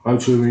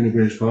 O2 Arena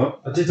Greenwich Park.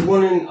 I did the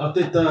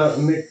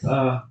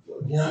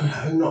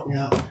who knocked me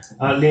out?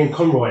 Liam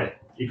Conroy.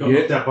 He got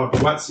knocked out by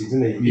Buatsi,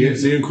 didn't he? Yeah,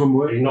 Liam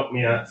Conroy. He knocked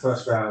me out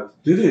first round.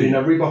 Did he?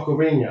 Reebok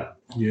Arena.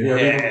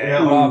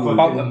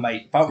 Bolton,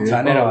 mate. Bolton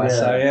fan, anyway.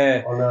 So,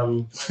 yeah.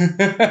 On,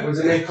 it was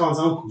an Air Khan's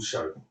uncle's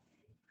show.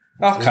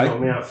 Okay. He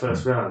knocked me out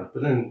first round.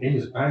 But then he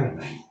was a banger,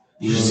 mate.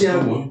 You see how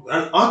and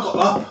I got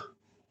up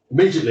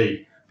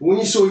immediately. But when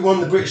you saw he won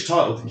the British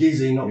title, the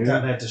geezer he knocked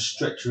out there to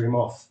stretcher him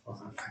off. I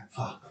was like,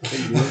 fuck.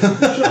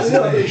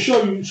 It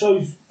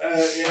shows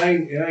it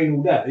ain't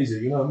all that, is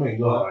it? You know what I mean?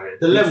 Like,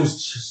 the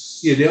levels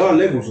just... Yeah, there are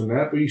levels on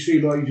that, but you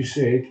see, like you just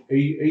said,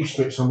 he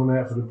stretched someone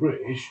out for the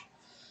British,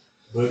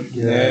 but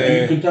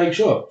you can take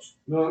shots.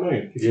 You know what I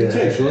mean? If you can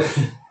take shots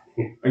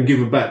and give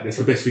them back, that's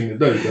the best thing to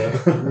do.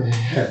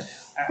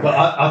 But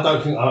I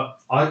don't think... I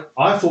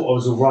thought I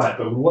was all right,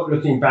 but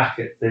looking back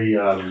at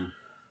the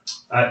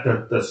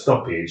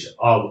stoppage,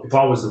 if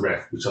I was the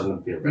ref, which I'd never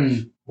be a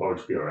ref, why would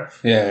you be a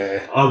ref?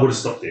 Yeah. I would have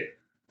stopped it.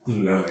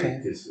 No,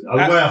 the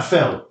way I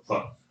felt,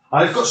 but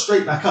I got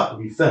straight back up, to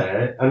be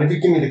fair, and if you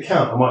give me the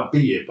count, I might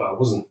beat it, but I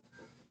wasn't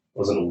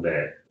all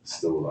there.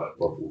 Still like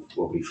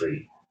wobbly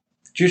free.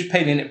 Just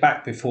peeling it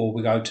back before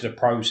we go to the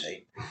pro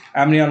scene.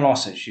 How many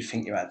unlicensed do you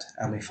think you had?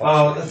 How many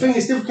fights? The thing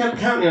is, difficult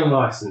counting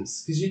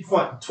unlicensed because you'd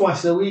fight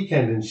twice in a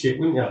weekend and shit,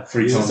 wouldn't you?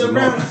 3 times. It's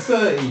around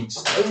 30,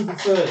 just over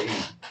 30.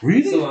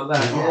 Really? Something like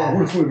that. Yeah. I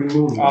would have thought it'd been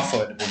more than that. I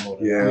thought it'd been more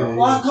than that.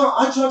 Well,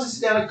 I tried to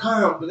sit down and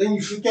count, but then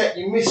you forget,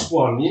 you miss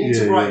one. You need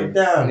to write it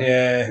down.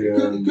 Yeah. It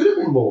could have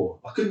been more.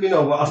 I could have been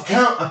over. I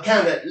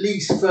count at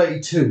least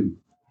 32.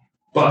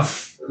 But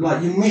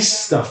you miss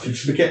stuff, you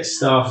forget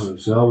stuff.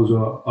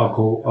 So I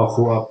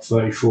caught up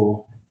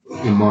 34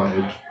 in my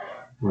head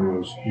when I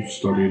was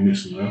studying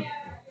this and that.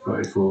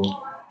 34.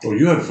 Oh,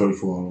 you had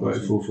 34.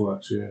 34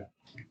 fights, yeah.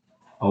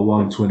 I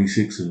won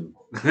 26 of them.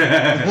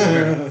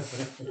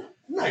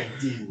 No, you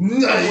didn't.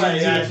 No,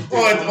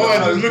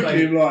 I was looking at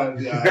him like,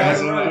 if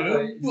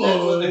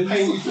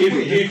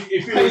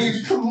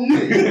you come on me.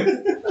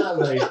 No,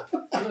 mate.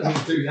 I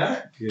don't do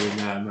that.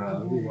 Yeah, no.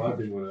 I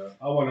didn't want to.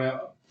 I won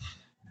out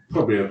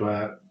probably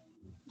about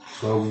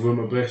 12 of them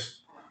at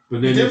best.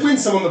 But then you did win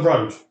some on the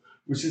road,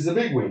 which is a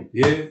big win.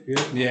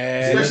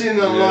 Yeah. Especially in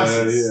the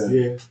license.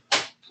 Yeah.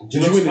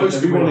 Did you win?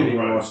 Have you won any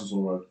license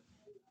on the road?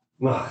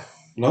 No.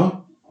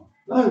 No?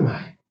 No,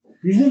 mate.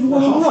 You've never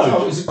won on the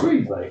road? It was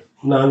agreed, mate.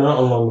 No, not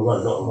along the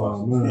road, not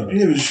on the road. You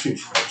never just think,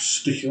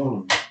 stick it on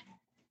them.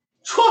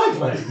 Try,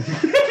 mate.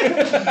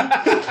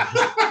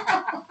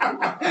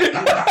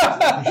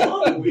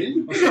 Try to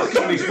win. I was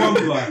on this one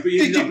guy, but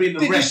you ended up being the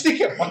ref. Did you stick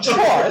it on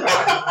try? I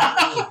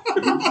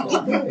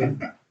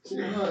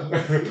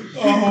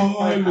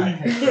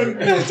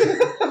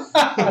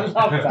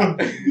love that.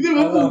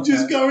 Liverpool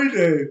just go in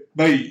there,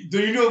 mate. Do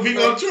you not think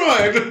I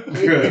tried?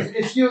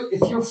 If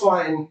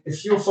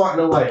you're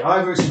fighting away,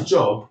 either it's a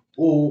job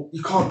or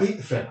you can't beat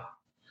the fella.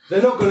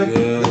 They're not gonna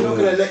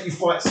let you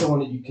fight someone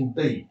that you can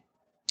beat.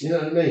 You know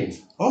what I mean?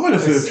 I've had a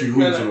fair few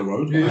wins on the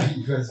road.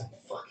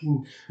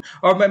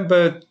 I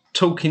remember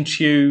talking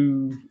to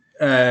you,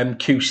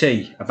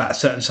 QC, about a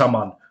certain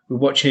someone. We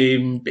were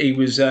watching. He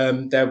was.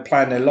 They were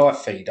playing their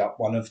live feed up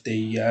one of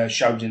the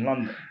shows in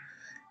London.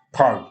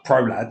 Pro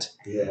lad.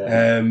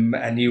 Yeah.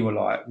 And you were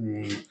like,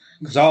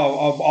 because I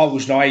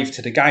was naive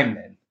to the game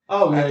then.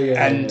 Oh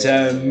yeah. And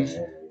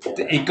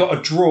he got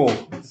a draw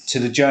to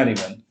the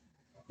journeyman.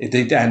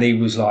 And he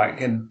was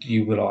like, and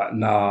you were like,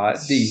 nah,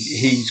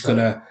 he's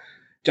gonna.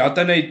 I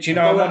don't know. Do you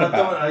know what I'm on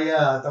about? I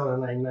don't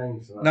want to name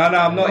names. No,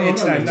 I'm not here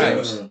to name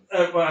names.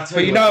 But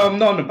you know I'm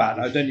not on about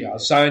that, don't you?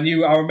 So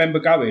I remember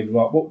going,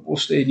 right,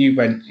 what's the? And you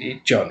went,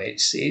 John,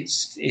 it's a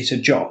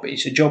job.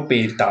 It's a job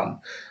being done.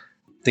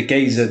 The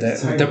geezer,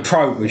 the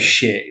pro was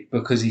shit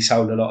because he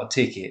sold a lot of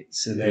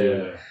tickets. And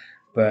then,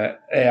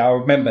 but I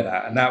remember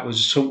that, and that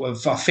was sort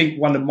of, I think,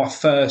 one of my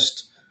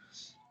first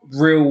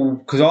real,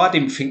 because I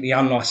didn't think the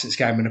unlicensed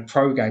game and the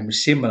pro game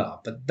was similar,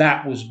 but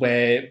that was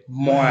where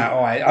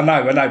I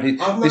know.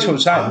 This is what I'm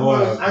saying. I've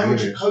known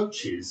amateur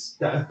coaches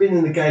that have been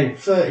in the game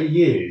 30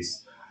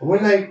 years, and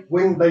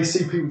when they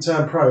see people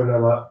turn pro, and they're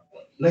like,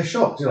 they're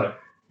shocked. You're like,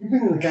 you've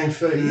been in the game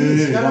 30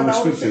 years. You don't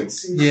know and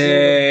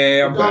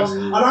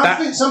I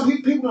think some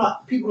people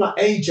like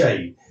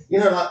AJ, you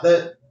know, like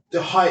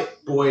the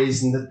hype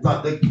boys and they're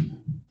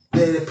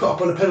put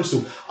up on a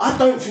pedestal. I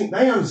don't think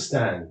they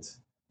understand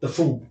the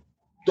full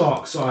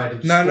dark side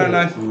of sport.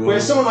 No.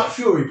 Whereas someone like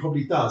Fury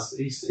probably does.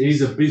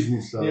 He's a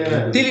business though.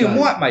 Yeah. Dillian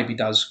White maybe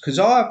does, because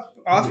I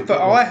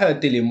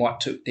heard Dillian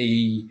White took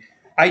the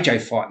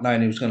AJ fight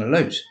knowing he was going to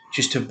lose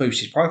just to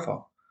boost his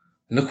profile.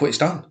 And look what it's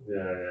done.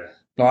 Yeah.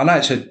 Like, I know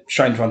it's a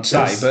strange one to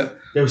say, but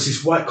there was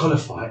this white collar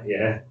fight,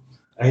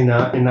 in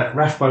that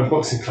Rathbone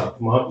Boxing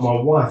Club.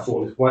 My wife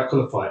fought in this white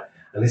collar fight,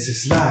 and there's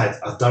this lad.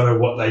 I don't know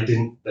what they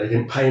didn't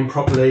pay him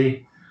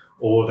properly,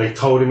 or they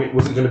told him it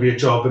wasn't going to be a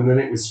job, and then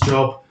it was a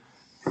job.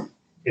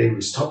 It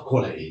was top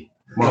quality.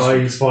 The guy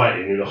he was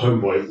fighting, the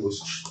homeboy,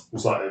 was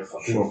like a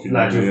fucking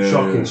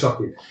shocking.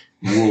 Shocking.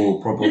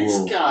 Whoa, proper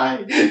This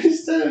guy,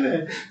 he's standing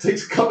there,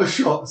 takes a couple of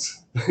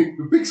shots, with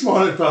a big smile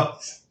on his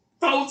face.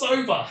 Bolt's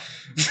over.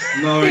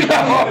 No, he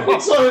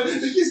doesn't. So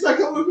he gets back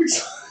up with a big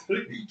smile.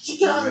 She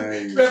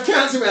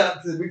counts him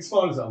out to the big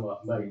smile. I'm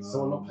like, mate,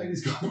 someone not paid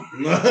his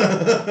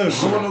guy.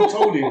 Someone not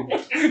told him.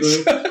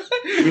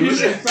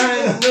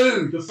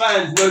 The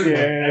fans knew.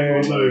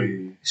 Everyone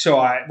knew. It's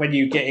alright when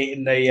you get it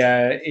in the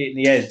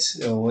head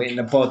or in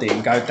the body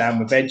and go down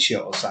with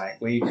headshot or something.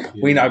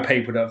 We know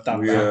people that have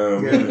done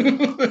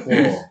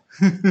that.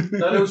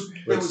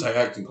 Let's take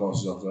acting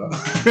classes after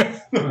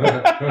that.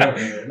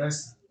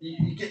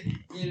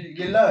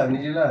 You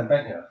learn,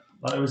 don't you?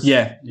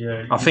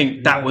 I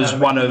think that was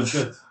one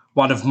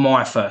of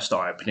my first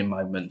eye-opening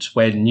moments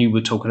when you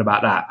were talking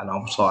about that, and I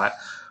was like,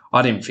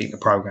 I didn't think the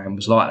program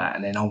was like that,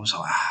 and then I was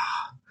like,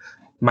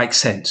 makes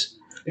sense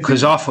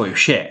because I thought it was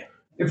shit.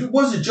 If it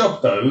was a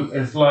job though,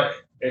 if like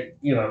the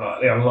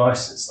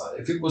unlicensed, like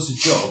if it was a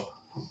job,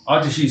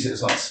 I just use it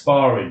as like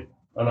sparring,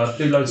 and I'd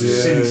do loads of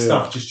silly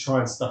stuff, just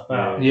trying stuff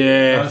out.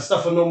 Yeah,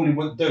 stuff I normally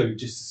wouldn't do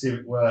just to see if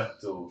it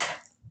worked or.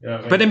 You know what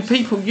I mean? But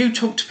then you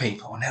talk to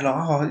people and they're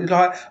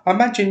like, I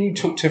imagine you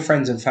talk to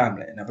friends and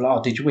family and they're like,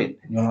 oh, did you win?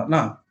 And you're like,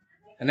 no.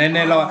 And then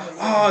they're like,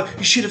 oh,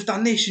 you should have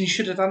done this and you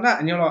should have done that.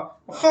 And you're like,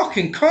 I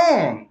fucking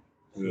can't.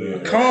 I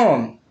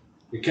can't.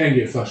 It can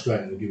get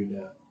frustrating to give it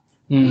down.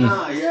 We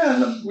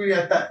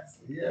had that.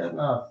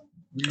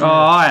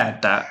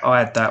 I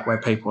had that where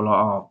people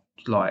are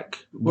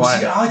like, well,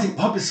 see, I didn't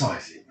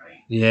publicise it,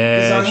 mate.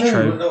 Yeah, because I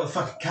true. know what the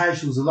fucking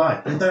casuals are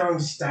like. They don't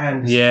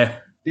understand. Yeah.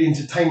 The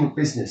entertainment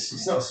business.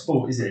 It's not a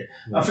sport, is it?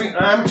 No. I think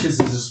amateurs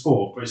is a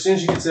sport, but as soon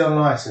as you get to the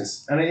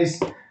unlicensed, and it's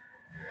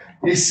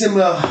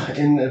similar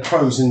in the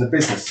pros in the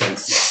business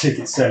sense, it's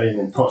ticket selling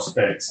and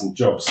prospects and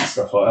jobs and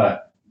stuff like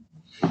that.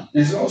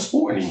 It's not a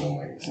sport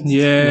anymore, mate.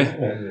 Yeah,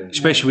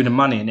 especially with the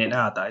money in it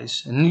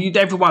nowadays. And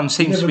everyone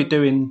seems to be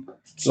doing...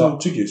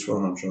 Sold tickets for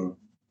a home show.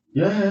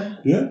 Yeah.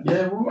 Yeah?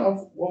 Yeah,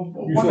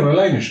 you got a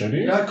Lane show,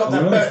 didn't you? Yeah, I got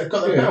that belt. I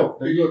got the belt.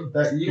 You got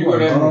the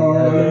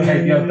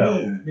KBO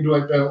belt.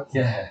 Midweight belt.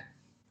 Yeah.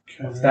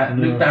 That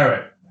Luke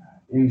Barrett,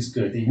 he was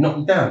good. He knocked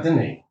me down,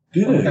 didn't he?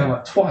 Did knocked he? me down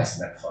like twice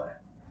in that fight.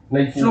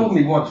 And he floored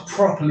me once,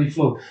 properly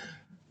floored.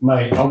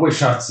 Mate, I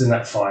wish I'd seen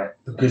that fight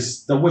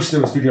because I wish there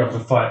was video of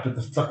the fight, but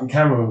the fucking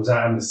cameraman was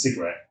out having a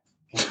cigarette.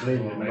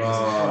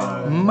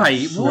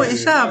 Mate, what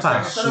is that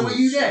about? I don't know, were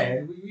you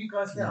there? Were you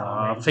guys there?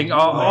 I think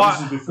I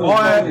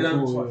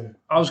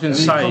was going to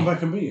say. Come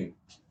back and beat him.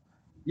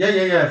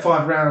 Yeah.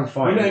 5 round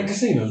fight. You know, in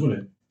casinos, wasn't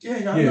it? Yeah, I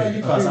know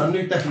you guys. I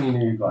definitely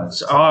knew you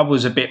guys. I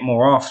was a bit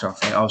more after. I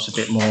think I was a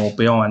bit more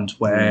behind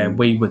where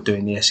we were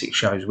doing the Essex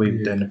shows. We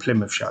were doing the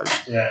Plymouth shows.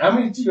 Yeah. How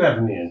many did you have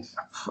in the end?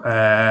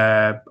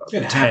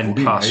 10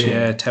 plus.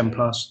 Yeah, 10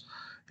 plus.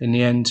 In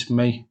the end,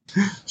 me.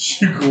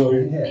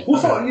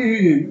 What fight?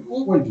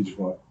 When did you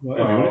fight?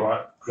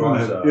 Right.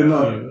 Cruiser. What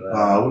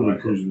was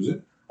Cruiser, was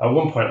it? At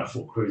one point I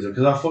fought Cruiser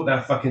because I fought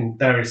that fucking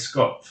Darius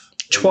Scott.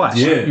 Twice?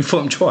 Yeah. You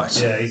fought him twice?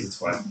 Yeah, he's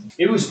a twat.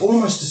 It was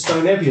almost a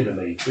stone heavier than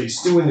me, but he's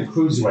still in the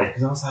cruiserweight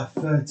because I was like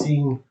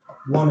 13,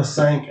 one a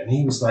sank, and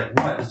he was like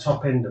right at the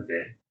top end of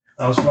it.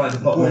 I was right at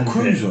the bottom end of it.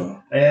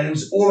 Cruiser? And it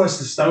was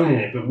almost a stone in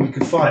it, but we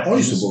could fight. I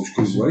used to watch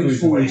Cruiserweight.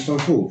 14 stone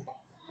 4.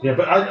 Yeah,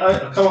 but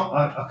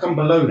I come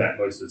below that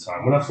most of the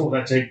time. When I fought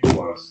that Jake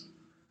Paul, I was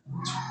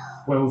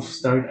 12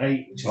 stone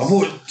 8. I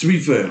thought, to be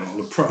fair,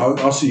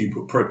 I see you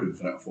put prep in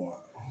for that fight.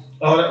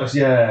 Oh, that was,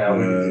 yeah.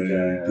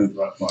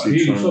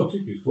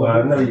 Well,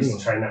 I never used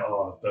to train that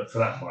hard, but for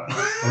that fight.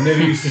 I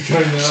never used to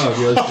train that hard. I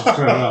used to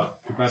train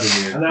that bad in the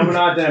end. And then when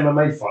I did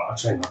MMA fight, I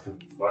trained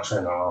my ass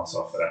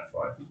off for that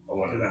fight. I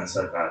wanted that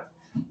so bad.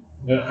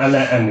 Yeah,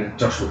 and the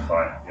Joshua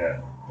fight,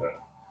 yeah.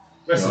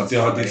 But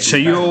so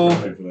you're...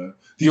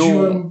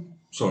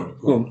 Sorry.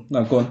 Go on.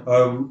 No, go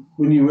on.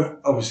 When you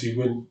obviously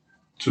went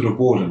to the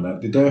board and that,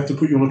 did they have to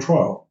put you on a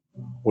trial?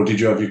 Or did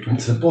you have your...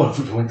 To the board? I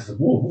thought you went to the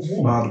board. The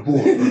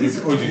board. Or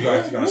did you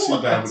have to go and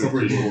sit down with the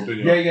British board, didn't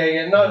you?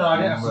 Yeah. No, I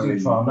didn't have to do a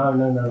trial.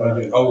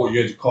 No. Oh,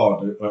 you had your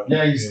card?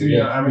 Yeah, you used to do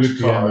your amateur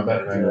trial.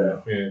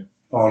 Yeah.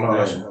 Oh, no,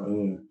 that's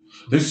right.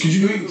 Could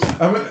you do...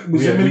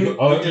 Was there many...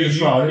 I did a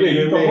trial. Yeah,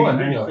 you got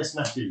one. Chris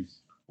Matthews.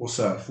 What's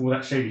that? Before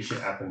that shady shit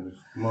happened with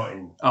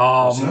Martin.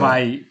 Oh,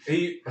 mate.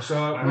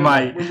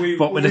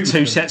 What with the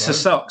 2 sets of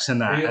socks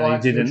and that,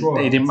 and he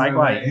didn't make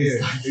weight.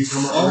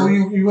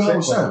 You went up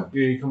with Sam?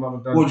 Yeah, you come up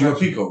and done. What, did you have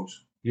peacocks?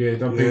 Yeah,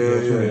 done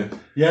peacocks.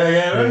 Yeah,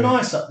 they're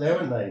nice up there,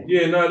 weren't they?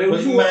 Yeah, no, they were.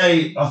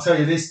 Mate, I'll tell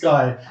you, this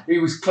guy, he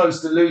was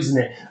close to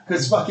losing it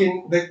because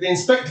fucking the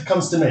inspector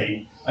comes to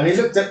me and he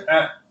looked at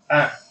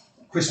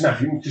Chris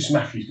Matthews. Chris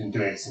Matthews been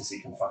doing it since he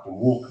can fucking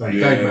walk.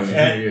 Dave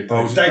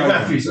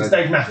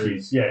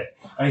Matthews, yeah.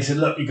 And he said,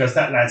 look, he goes,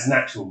 that lad's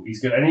natural. He's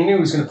good. And he knew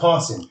he was going to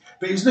pass him.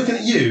 But he was looking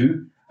at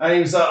you and he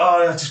was like,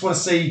 oh, I just want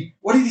to see.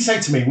 What did he say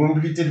to me when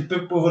we did the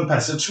ball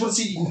pass? I just want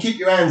to see you can keep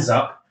your hands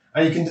up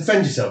and you can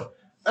defend yourself.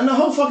 And the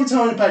whole fucking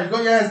time in the page, you've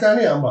got your hands down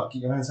here. I'm like,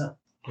 keep your hands up.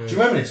 Yeah. Do you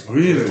remember this?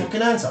 Really?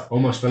 Fucking hands up.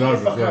 Almost fell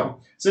over as well.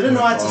 So then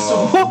I had to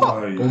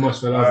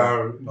almost fell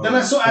over. Then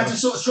I had to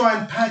sort of try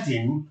and pad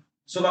him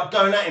So like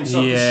going at him,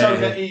 so to show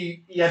that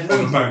he had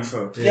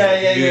movement.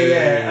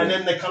 Yeah. And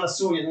then they kind of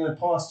saw it and they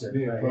passed it.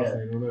 Yeah.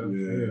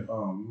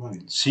 Oh,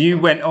 mate. So you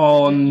went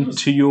on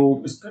to your...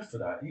 It was good for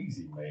that,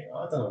 easy, mate.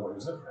 I don't know what he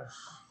was looking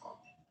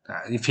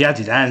at. If he had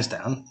his hands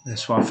down,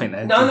 that's what I think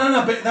they'd do.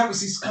 No, but that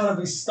was his kind of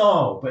his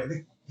style. But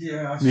he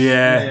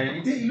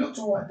looked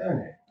all right doing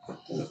it.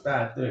 He looked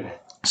bad doing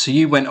it. So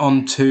you went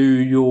on to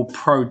your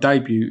pro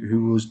debut,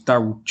 who was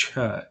Daryl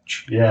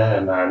Church. Yeah,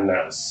 man,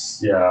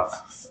 that's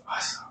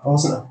I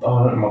wasn't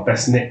in my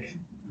best nick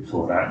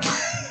before that.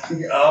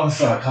 I was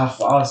like,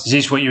 Is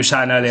this what you were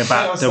saying earlier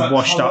about the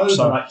washed up?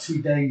 So like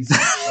 2 days,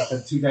 like a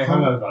 2-day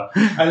hangover,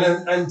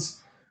 and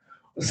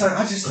so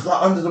I just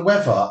like under the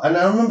weather. And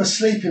I remember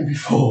sleeping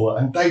before,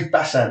 and Dave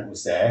Bassant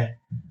was there,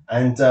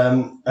 and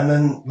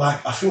then like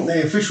I think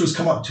the officials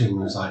come up to him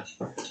and was like.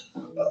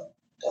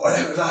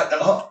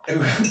 They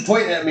were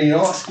pointing at me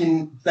and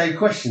asking Dave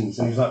questions,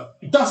 and he was like,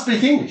 "He does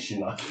speak English, you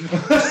know."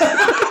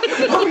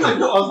 I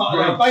was like an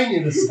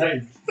Albanian the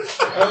same.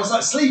 And I was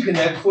like sleeping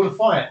there before the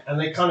fight, and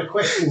they kind of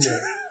questioned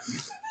it.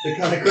 They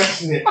thought it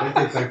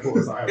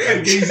was like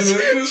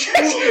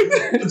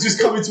just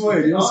coming to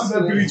aid. You know,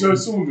 that Billy Joe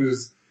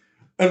Saunders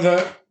and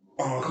that.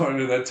 Oh, I can't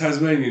remember that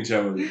Tasmanian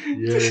channel.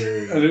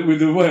 Yeah. And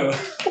with the whale,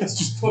 it's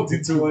just popped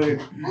into my head.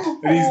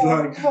 And he's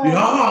like,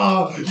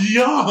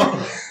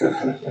 yeah.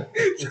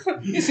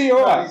 Is he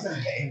alright?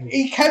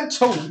 He can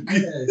talk.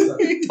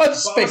 He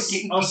does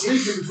speak. I was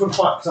sleeping before the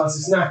fight because I was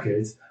just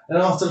knackered.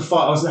 And after the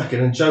fight, I was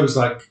knackered. And Joe was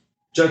like,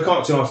 Joe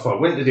Carpenter after the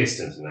fight went the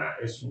distance and that.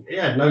 He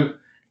had no.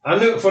 I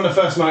knew from the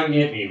first moment he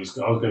hit me, I was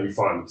going to be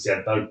fine because he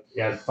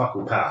had fuck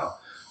all power.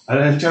 And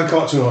then Joe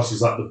Carpenter asked,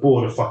 he's like, the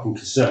board of fucking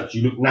concerns.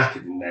 You look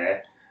knackered in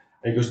there.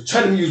 And he goes,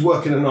 tell him he was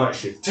working a night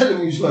shift. He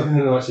goes,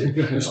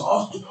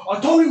 I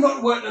told him not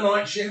to work the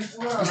night shift.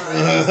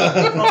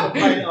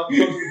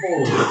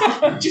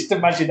 Just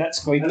imagine that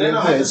squeaking. And then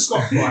I had a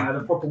Scott fight. I had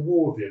a proper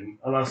war with him.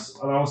 And I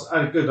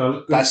looked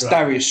good. That's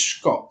Darius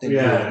Scott, didn't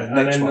you? And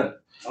then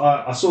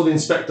I saw the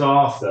inspector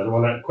after, the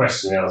one that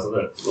questioned me. I was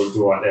like, look, I was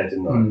all right there,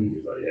 didn't I? And he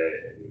was like, yeah,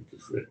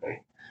 good for it,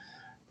 mate.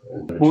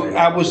 Well,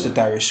 how was the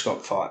Darius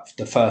Scott fight,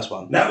 the first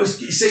one? That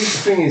was, you see, the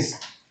thing is,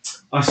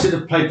 I should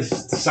have played the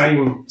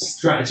same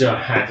strategy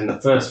I had in the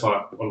first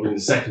fight or in the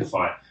second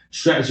fight.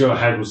 Strategy I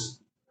had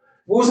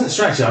wasn't a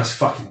strategy, I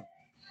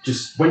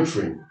just went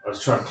for him. I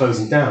was trying to close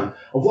him down.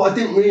 And what I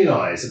didn't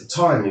realise at the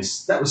time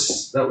is that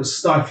was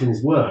stifling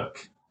his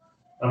work.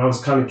 And I was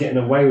kind of getting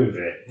away with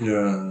it.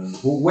 Yeah.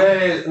 Well,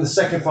 where in the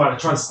second fight I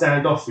tried to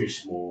stand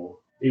offish more,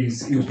 he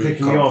was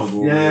picking me off.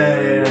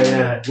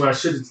 Yeah. Where I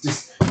should have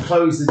just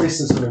closed the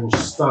distance from him and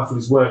just stifled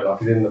his work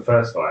like I did in the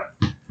first fight.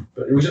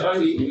 But it was a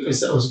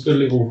good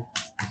little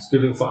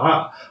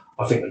fight.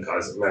 I think the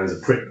man's a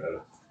prick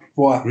though.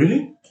 Why?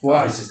 Really?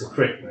 Why? He's just a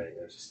prick, mate.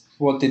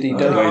 What did he do?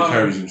 The way he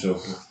carries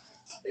himself.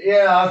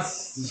 Yeah, I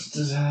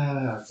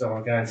don't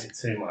want to go into it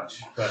too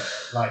much, but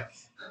like,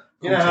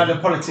 you know how the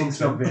politics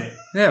of it.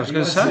 Yeah, I was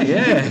going to say,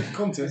 yeah.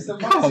 Contest.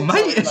 Come on,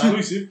 mate.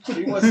 Exclusive.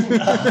 He wasn't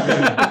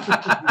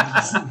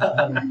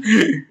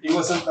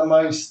the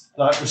most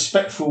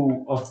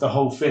respectful of the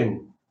whole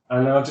thing.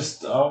 And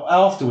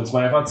afterwards,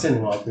 mate, if I'd seen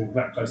him, I'd been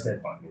that close to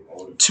headbutting him.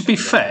 To be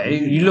fair,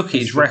 you look at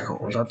his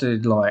record.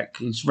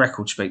 His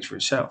record speaks for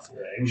itself.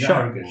 Yeah, he was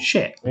arrogant.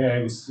 Shit. Yeah,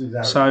 he was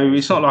arrogant. So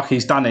it's not like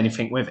he's done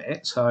anything with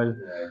it. So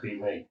yeah,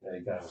 beat me. There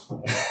you go.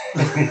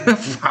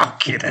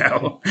 Fucking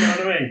hell. You know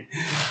what I mean?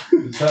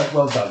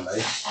 Well done,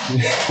 mate.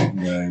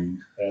 No,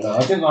 I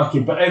didn't like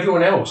him, but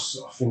everyone else,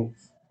 I think.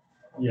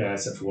 Yeah,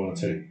 except for one or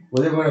two.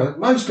 Well, everyone else,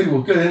 most people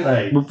were good, didn't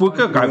they? We'll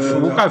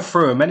go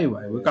through them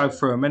anyway.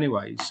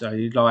 So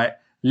like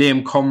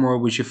Liam Conroy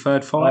was your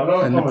third fight,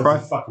 and the pro. A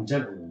fucking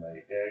gentleman,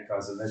 mate. Yeah, that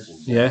guy's a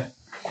legend. Yeah.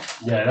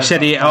 Yeah. He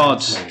said he hit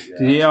hard.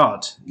 Did he hit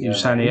hard? You were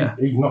saying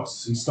he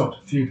stopped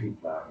a few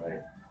people out,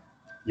 mate.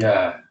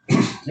 Yeah.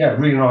 Yeah,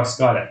 really nice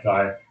guy. That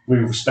guy,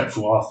 really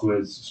respectful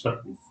afterwards.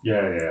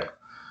 Yeah.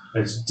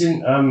 They just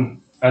didn't.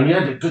 And he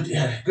had a good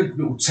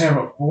little tear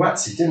up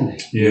Boazzi,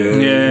 didn't he?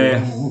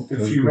 Yeah.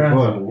 Good few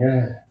rounds.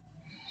 Yeah.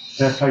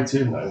 Fair play to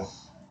him though.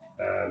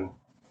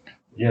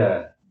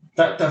 Yeah.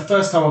 That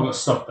first time I got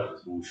stopped, that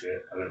was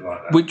bullshit. I didn't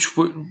like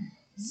that.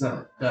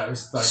 So that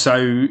was like.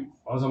 So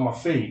I was on my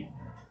feet.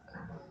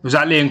 Was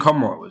that Liam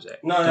Conroy? Was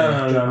it? No.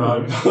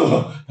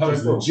 That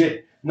was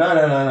legit.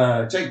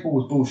 No. Jake Paul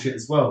was bullshit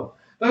as well.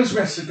 Those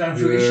refs are going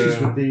through issues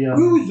with the.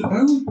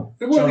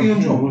 It wasn't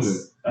Ian John, was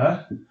it?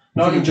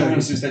 No, Ian John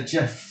was that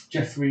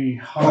Jeffrey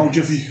Hines. Oh,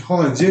 Jeffrey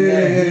Hines.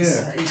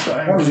 Yeah. He's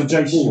got that was a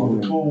Jake Paul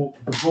one. The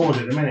board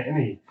at the minute,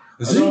 isn't he?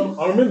 Is he?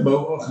 I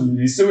remember.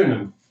 He's suing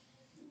them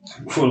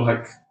for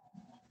I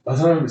don't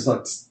know if it's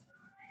like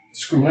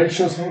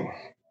discrimination or something.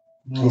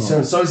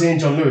 So is Ian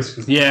John Lewis.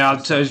 Yeah,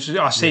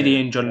 I see the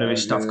Ian John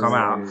Lewis stuff come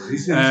out.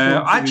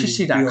 I actually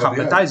see that a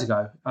couple of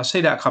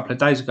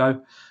days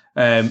ago.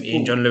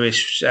 Ian John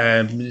Lewis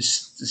saying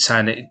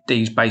that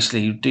he's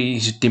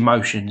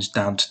demotions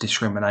down to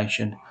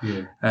discrimination.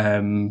 Yeah.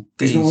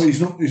 He's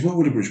not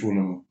with the British board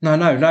no more.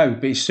 No,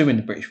 but he's suing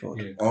the British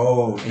board. Yeah.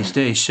 Oh,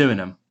 okay. He's suing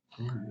them.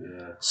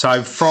 Yeah.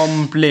 So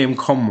from Liam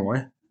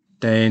Conroy,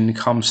 Then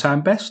comes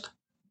Sam Best.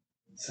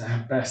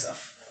 Sam Best.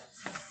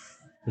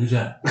 Who's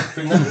that? I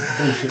think that's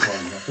the bullshit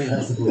one. I think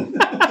that's the bullshit.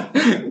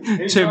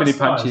 Too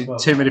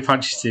many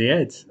punches to the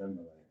head.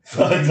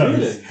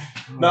 Really?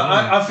 No,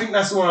 I think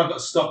that's the one I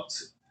got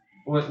stopped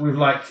with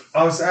like,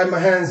 I had my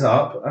hands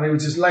up and he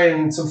was just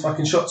laying some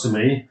fucking shots at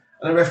me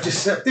and the ref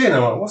just stepped in.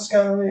 I'm like, what's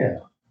going on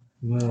here?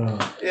 No.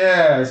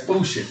 Yeah, it's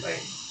bullshit, mate.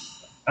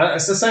 And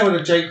it's the same with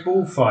the Jake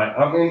Paul fight.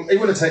 I mean, he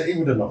would have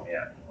knocked me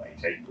out anyway,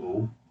 Jake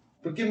Paul.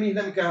 But let me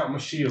go out on my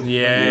shield.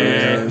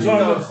 Yeah. I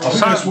think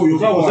that's what you're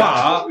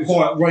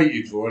quite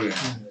rated for,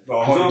 isn't it?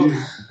 Like, you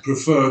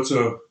prefer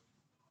to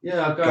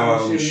I go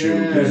out on the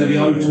shield. Because the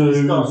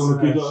O2 was on a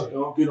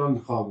good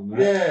undercard on that.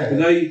 Yeah. And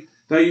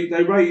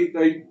they rated,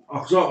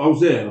 because I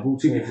was there, I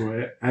bought a ticket for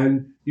it,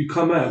 and you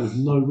come out with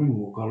no ring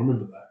walk, I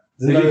remember that.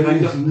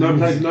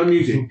 No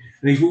music.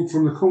 And he's walked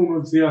from the corner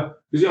of the,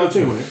 is it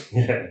O2 on it?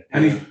 Yeah.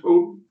 And he's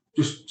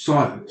just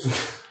silence.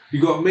 You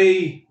got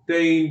me,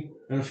 Dean,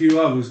 and a few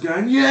others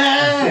going,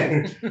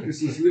 yeah! It's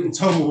this little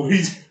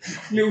tumbleweed,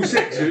 little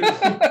section.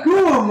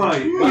 Go on,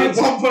 mate.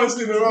 One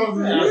person in the row. A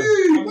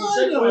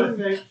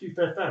few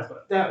fair fans,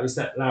 but that was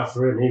that loud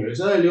for him either. It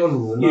was early on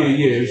in the night.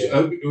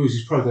 It was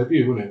his pro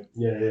debut, wasn't it?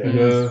 Yeah. And,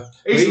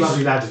 he's a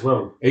lovely lad as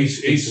well.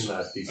 He's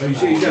had a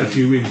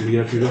few wins and he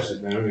had a few losses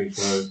now, hasn't he?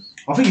 So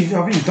I think he's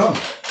done.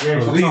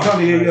 Yeah, He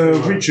done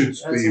the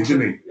Richards beat him,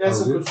 didn't he? Yeah,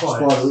 some good fights.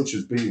 Spider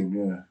Richards beat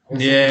him,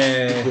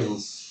 Yeah.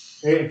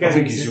 Again, I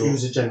think he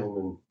was a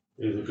gentleman.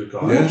 He was a good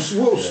guy. Yeah.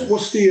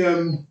 What's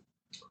the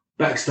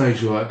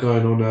backstage like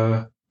going on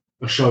a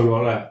show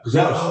like that? Because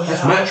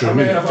that's Matchroom,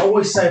 isn't it? I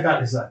always say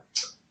about this, like,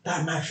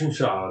 that Matchroom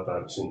show,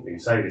 shouldn't really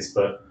say this,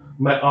 but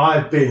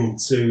I've been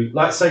to,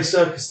 like, say,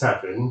 Circus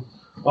Tavern,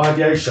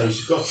 IBA shows,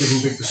 you've got to give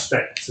them big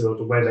respect to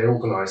the way they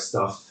organise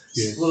stuff.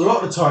 Yeah. Well, a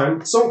lot of the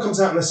time, someone comes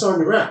out and they're signing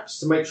your raps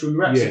to make sure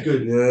your raps are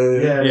good.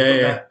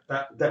 Yeah.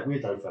 That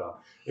weirdo fella.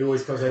 He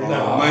always comes out.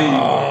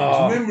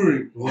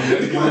 Remembering.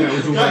 That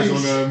was always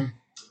on...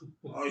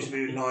 I used to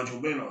be with Nigel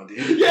Benn, I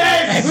did.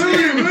 Yes!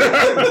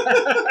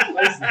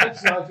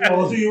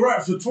 I'll do your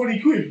raps for 20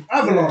 quid.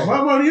 Avalanche,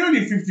 I'm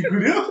only 50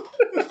 quid here.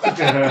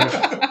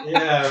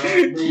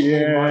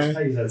 Mike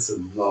Hayes had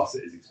some laughs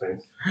at his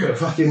expense. But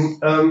fucking,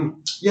 but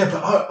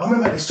I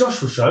remember at this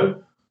Joshua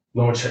show,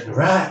 no one checked the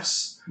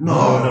raps. No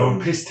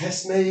one piss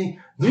test me.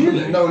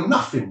 Really? No,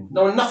 nothing.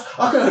 I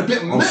could have a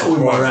bit of metal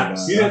in my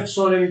raps. You didn't have to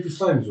sign any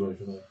disclaimers or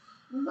anything like that?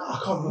 No, I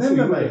can't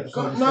remember, mate. Is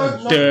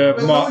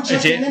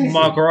it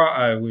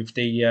Margarato with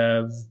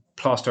the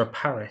plaster of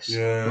Paris?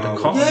 Yeah. With the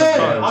cotton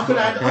I could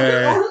have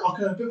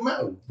a bit of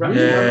metal.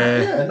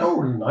 Yeah, no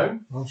one would know.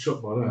 I'm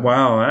shocked by that.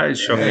 Wow, that is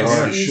shocking.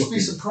 You used to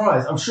be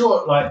surprised. I'm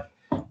sure, like,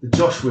 the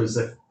Joshuas,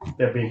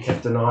 they're being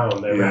kept an eye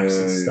on their raps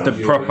and stuff. The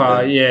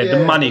proper,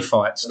 the money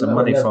fights. The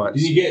money fights.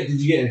 Did you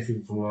get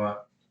anything from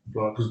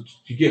because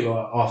you get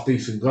like half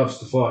decent gloves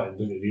to fight in,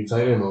 didn't you? Did you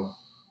take them or?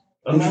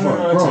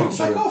 No,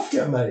 take off,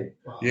 mate.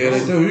 Yeah,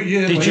 they do.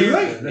 Yeah.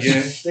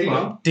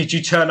 Did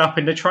you turn up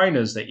in the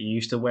trainers that you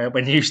used to wear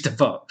when you used to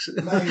box?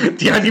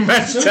 The only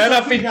man to turn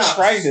up in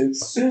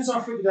trainers. As soon as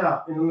I figured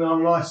out in the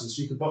unlicensed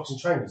you could box in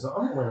trainers,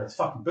 I'm not wearing those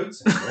fucking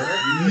boots anymore.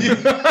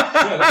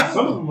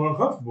 Some of them are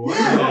uncomfortable.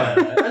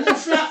 Yeah, and you're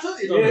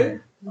flat-footed on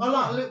them. I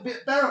like a little bit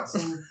of bounce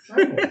on the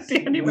trainers.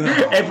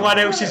 Everyone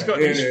else has got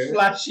these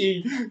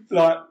flashy,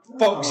 like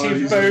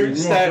boxing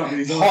boots that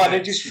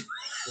Haider just.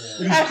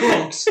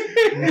 Crocs.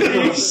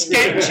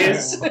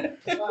 Sketches. Rate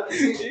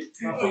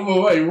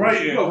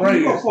You've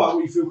got quite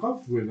what you feel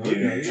comfortable in,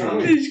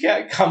 though. This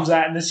guy comes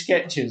out in the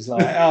sketches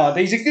like,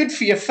 these are good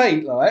for your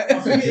feet, like. I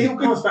think it all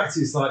comes back to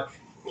this, like,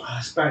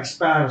 it's bad,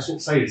 I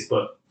shouldn't say this,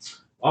 but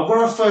when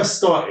I first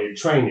started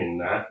training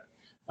that,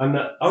 and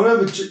I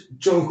remember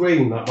John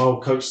Green, like my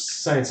old coach,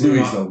 saying to me,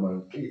 Louis' old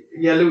man.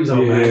 Yeah, Louis'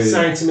 old man,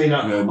 saying to me,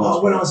 like,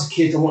 when I was a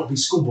kid, I wanted to be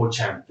schoolboy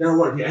champ, then I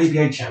wanted to be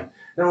ABA champ,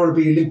 then I want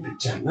to be Olympic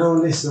champ, then I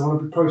want this, then I want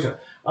to be pro champ.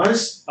 I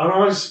just,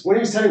 when he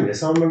was telling me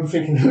this, I remember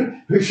thinking,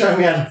 he was showing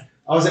me I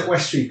was at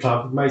West Street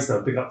Club with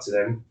Maidstone, big up to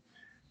them.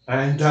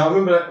 And I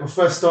remember that when I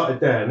first started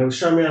there, and they were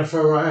showing me how to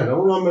throw a right hand.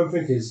 All I remember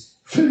thinking is,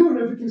 if anyone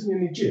ever gives me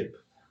any jib,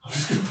 I'm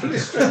just going to put it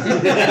straight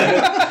in.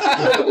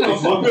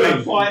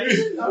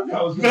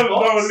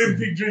 No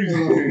Olympic dreams.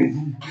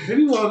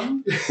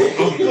 Anyone?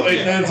 I've got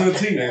it down to a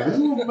T now.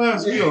 Anyone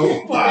mouse me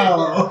off?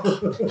 Wow.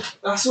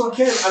 That's what I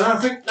came. And I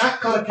think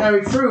that kind of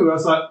carried through. I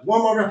was like, why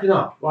am I wrapping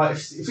up? Like,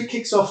 if it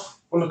kicks off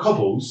on the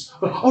cobbles,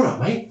 but hold on,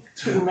 mate.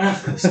 It's putting my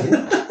mouth It's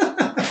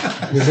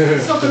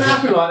not going to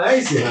happen like that,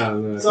 is it?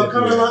 No, so I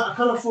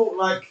kind of thought,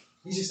 like,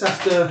 you just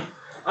have to.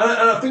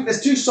 And I think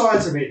there's two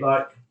sides of it.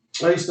 Like,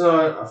 I used to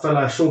know a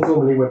fella, Sean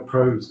Gorman, he went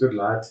pro, he was a good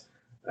lad,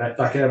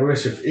 back in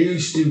Aberystwyth. He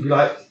used to be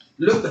like,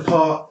 look the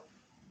part,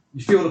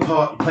 you feel the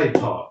part, you play the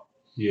part.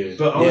 Yeah.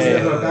 But I was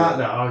never about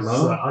that. I was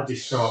like, I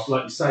just show up,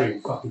 like you say,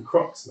 in fucking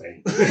Crocs,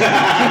 mate.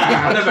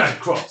 I never had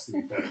Crocs, to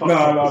be fair.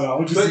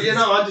 No. But,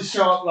 I just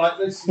show up like,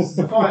 this is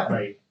the fight,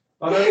 mate.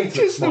 I don't need to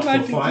just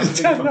imagine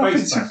just turn up in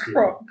some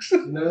Crocs.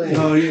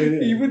 Oh,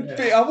 yeah. You wouldn't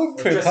be. I wouldn't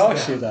put it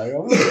past you though. I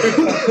wouldn't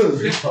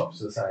put it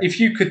past if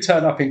you could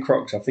turn up in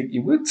Crocs, I think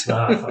you would.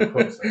 Nah, fuck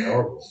Crocs, they're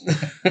horrible.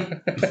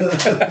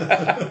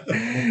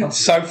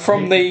 So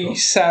from the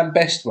Sam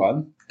Best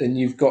one, then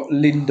you've got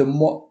Lyndon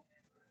Watt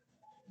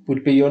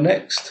would be your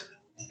next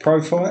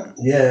pro fight.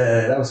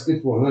 Yeah, that was a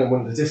good one. It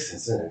went the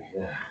distance, didn't it?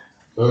 Yeah.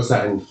 Where was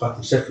that, in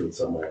fucking Sheffield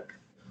somewhere?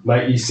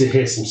 Mate, you used to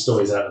hear some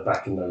stories out the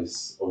back in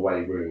those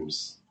away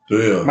rooms.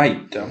 Yeah.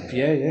 Mate,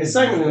 yeah. The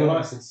same with the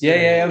licence.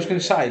 Yeah, I was going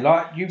to say,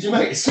 like,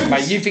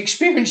 mate, you've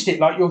experienced it,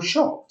 like, you're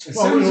shocked. As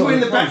soon as we're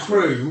in the back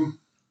room,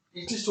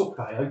 you just talk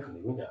about it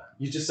openly, wouldn't you?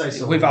 You just say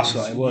something. With us,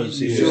 like, it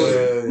was.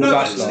 No,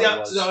 but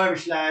to the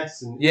Irish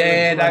lads. And,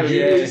 yeah.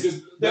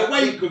 The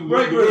away room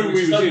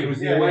we was in was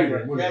the away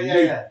room, wasn't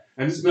it? Yeah.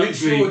 And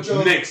literally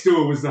next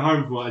door was the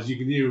home fighters. You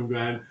can hear them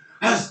going,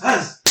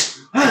 Haz!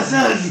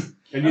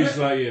 And you're just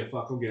like, yeah,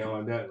 fuck, I'm getting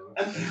on that.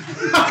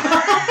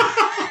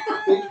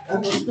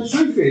 And the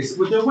truth is,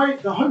 with the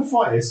home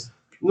fighters,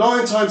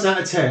 9 times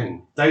out of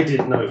 10, they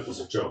didn't know it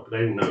was a job. They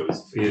didn't know it was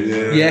a field.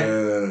 Yeah.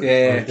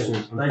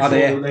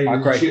 They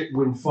legit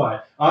win fight.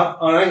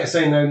 I ain't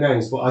saying no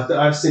names, but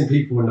I've seen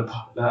people in the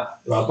pub that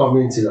I bumped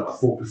into that I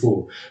fought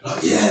before.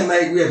 Like, yeah,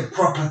 mate, we had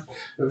it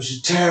was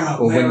a tear up,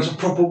 mate. It was a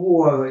proper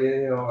war. I was like,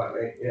 yeah, all right,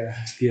 mate, yeah.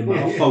 Yeah,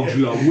 mate, I'll fold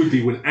you like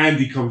Woody when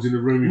Andy comes in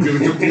the room. You're going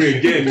to talk to me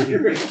again.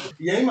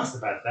 Yeah, he must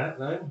have had that,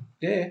 no?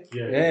 Yeah.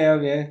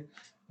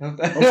 I'm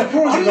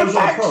surprised he goes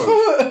on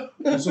pro.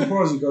 I'm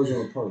surprised he goes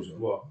on a pro.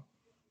 What?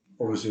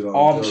 Obviously, like,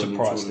 I'm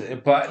surprised at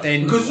it, but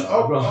then because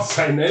I'm not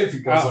saying that if he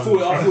goes I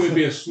thought it'd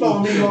be a small.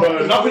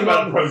 Nothing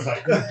about the pros. I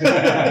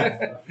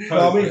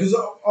mean, because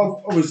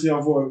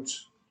I've worked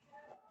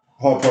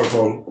high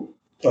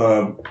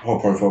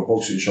profile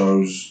boxing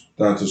shows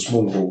down to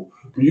small hall.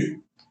 But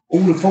all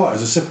the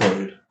fighters are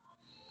separated.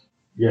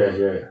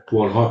 Yeah.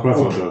 What high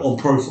profile shows? On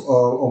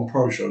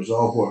pro shows that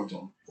I've worked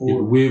on. Yeah,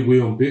 but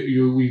we on big.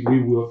 We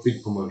work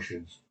big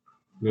promotions.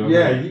 You know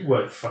what I mean? You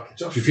work fucking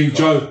Josh. Do you think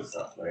Joe?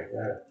 Stuff, mate,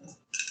 yeah.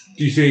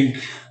 Do you think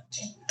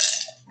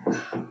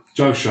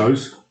Joe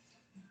shows?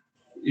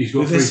 He's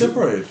got they're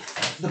separated.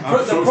 The 3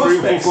 or 4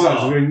 prospects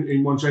fighters are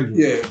in one change room.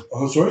 Yeah.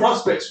 Sorry.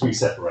 Prospects will be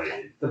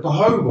separated. The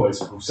homeboys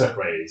will be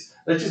separated.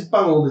 They just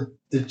bung all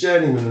the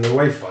journeymen and the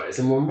away fighters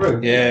in one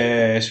room.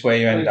 Yeah, it's where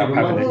you end up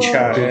having a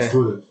chat.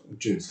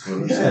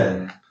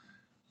 Yeah.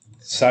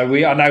 So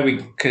I know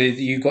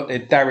you got the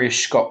Darius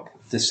Scott,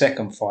 the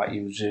second fight.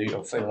 You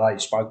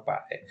spoke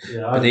about it.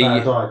 Yeah, I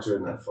died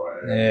during that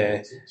fight.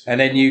 Yeah, and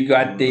then you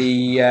got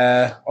the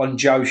on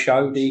Joe's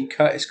show, the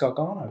Curtis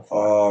Gargano fight.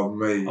 Oh,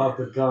 mate. Oh,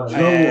 the guy. Do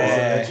you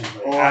know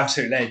what?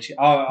 Absolute legend.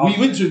 We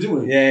went to it, didn't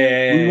we?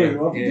 Yeah.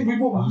 We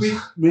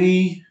went,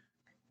 me,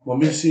 my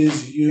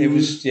missus, you. It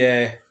was,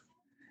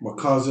 my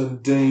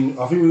cousin, Dean.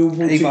 I think we all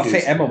bought tickets. I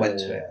think Emma went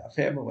to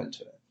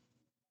it.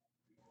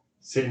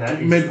 Sitting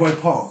at Medway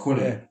Park,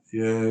 wasn't it?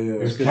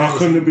 Yeah. I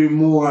couldn't have been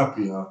more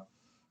happier.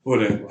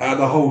 Wasn't it? At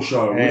the whole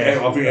show.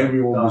 I think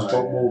everyone was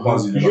more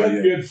buzzing. You had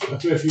a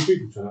fair few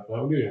people turn up,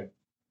 though, didn't you?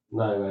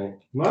 No, mate.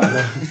 No?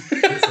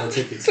 It's no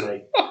tickets,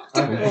 mate.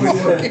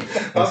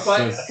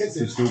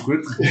 It's still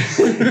good.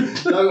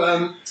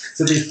 No,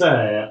 to be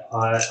fair,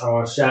 I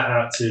want to shout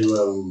out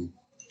to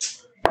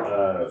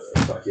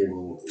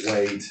fucking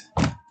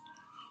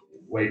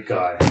Wade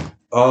guy.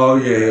 Oh,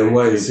 yeah,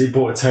 Wade. He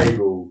bought a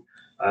table,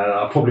 and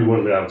I probably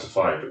wouldn't be able to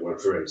fight if it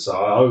weren't for him. So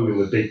I owe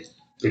him a big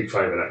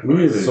favour. That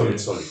really? Solid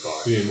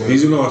fight. Yeah,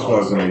 he's a nice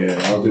person, yeah.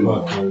 I do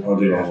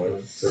like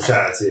Wade. So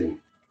shout out to him.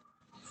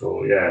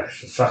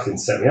 Fucking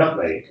set me up,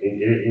 mate.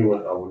 He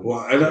wouldn't. I wouldn't.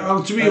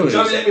 Well, to be honest,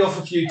 Joe let me off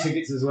a few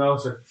tickets as well.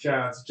 So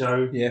shout out to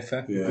Joe. Yeah,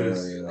 fair.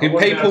 Yeah.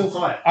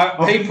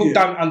 People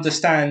don't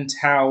understand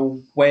how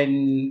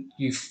when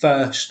you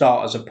first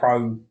start as a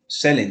pro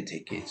selling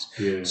tickets.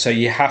 Yeah. So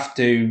you have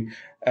to,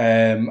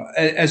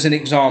 as an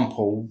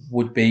example,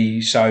 would be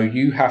so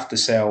you have to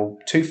sell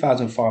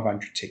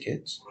 2,500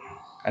 tickets,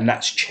 and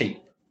that's cheap.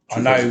 I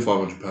know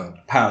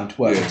 £500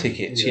 worth of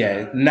tickets,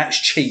 and that's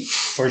cheap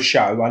for a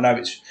show. I know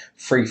it's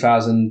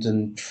 3,000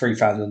 and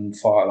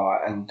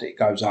 3,005, and it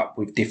goes up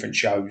with different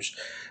shows.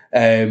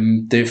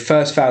 The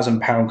first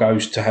 £1,000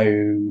 goes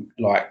to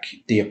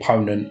the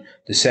opponent.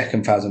 The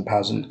second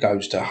 £1,000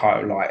 goes to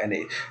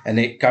and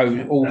it goes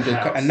all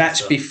and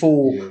that's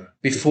before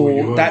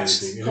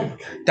that's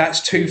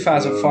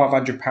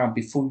 £2,500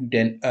 before you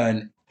then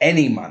earn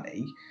any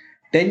money.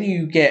 Then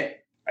you get.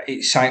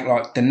 It's saying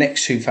the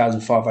next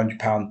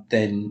 £2,500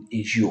 then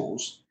is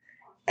yours.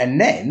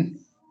 And then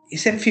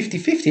it's then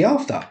 50-50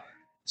 after.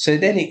 So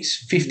then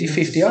it's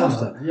 50-50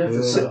 after.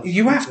 So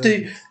you have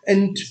to,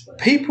 and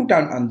people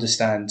don't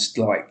understand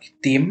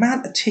the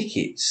amount of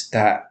tickets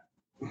that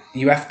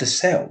you have to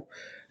sell.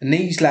 And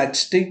these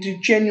lads, the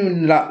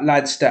genuine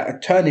lads that are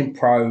turning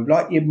pro,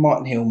 like your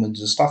Martin Hillmans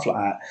and stuff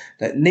like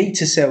that need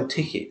to sell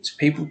tickets.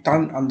 People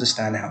don't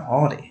understand how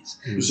hard it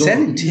is.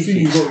 Selling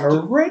tickets is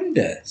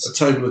horrendous. A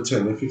table of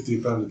 10, they're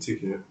 £50 a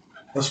ticket.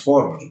 That's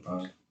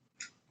 £500.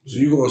 So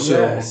you've got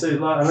to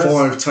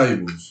sell 5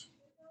 tables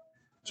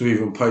to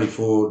even pay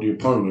for the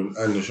opponent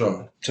and the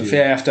show. So if you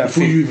have to have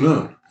before you even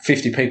learn.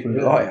 50 people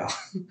that like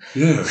you.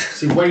 Yeah.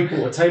 See, Wade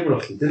bought a table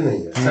off me, didn't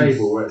he? A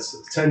table where it's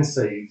 10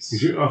 seats,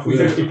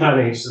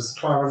 £50 each, that's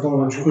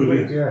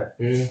 £500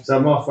 yeah. So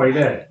I'm halfway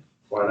there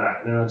by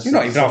that. You're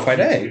not even halfway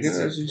there.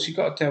 You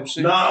got to tell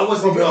Sue. No, I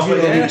wasn't even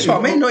halfway there. That's what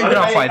I mean, not even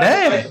halfway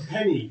there. I paid a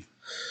penny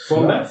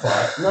from that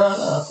fight. No,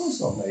 of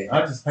course not, mate.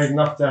 I just paid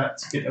enough to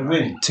get the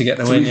win. To get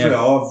the To win, be fair,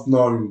 I've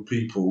known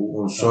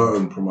people on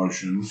certain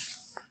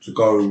promotions to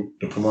go,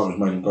 the promoters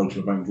made them go to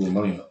the bank and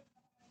draw money out.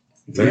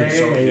 If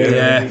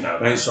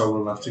they ain't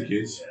sold enough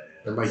tickets,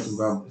 they make them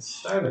go. It's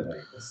standard,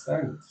 mate. It's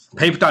standard.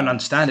 People don't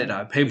understand it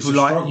though. People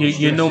like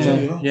your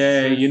normal,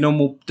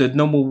 the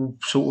normal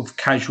sort of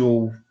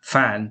casual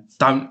fan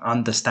don't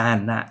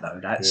understand that though.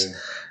 That's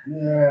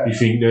You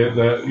think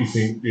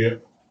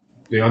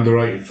the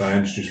underrated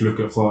fans just look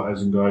at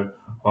fighters and go,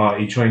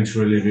 he trains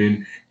for a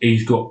living,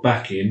 he's got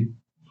backing.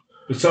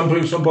 But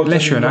somebody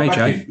unless you're an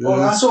AJ.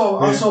 Well, I saw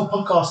a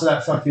podcast of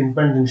that fucking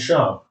Brendan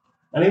Sharp,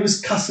 and he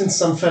was cussing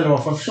some fellow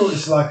off. I'm sure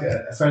it's like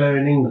a fellow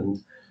in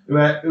England who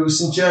was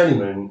some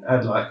journeyman,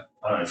 had like,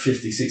 I don't know,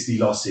 50, 60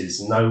 losses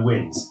and no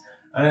wins.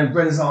 And then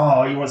Brendan's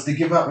like, he wants to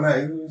give up.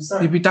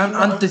 And you don't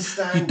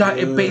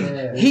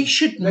understand. He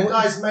should. The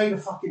guy's made a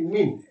fucking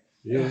win.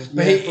 Yeah,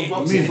 but he's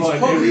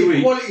probably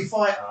a quality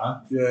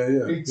fighter.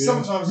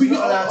 Sometimes you're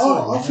not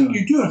allowed to. I think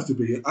you do have to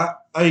be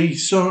at a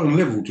certain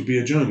level to be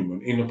a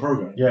journeyman in the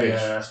program. Yeah,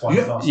 that's why.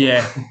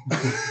 Yeah. You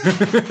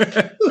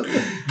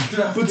do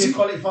have to be a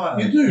quality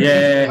fighter. You do.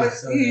 Yeah.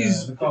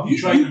 You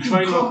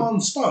can come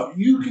unstuck.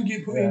 You can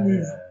get put in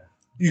with.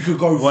 You could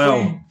go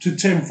 3 to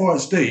 10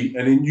 fights deep,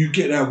 and then you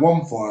get that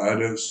one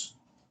fighter that's,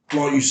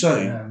 like you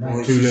say,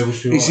 2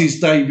 levels too high. It's his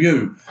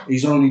debut.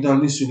 He's only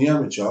done this in the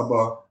amateur,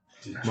 but.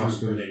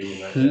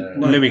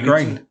 Louis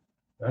Green.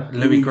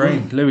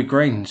 Louis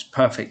Green's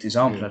perfect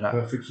example of that.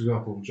 Perfect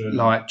example of journeyman.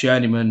 Like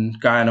journeyman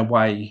going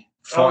away,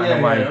 fighting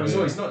away. Yeah.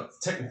 He's not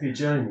technically a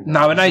journeyman.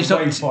 No, he's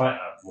not. Fighter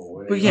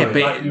more, but yeah, but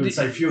like you would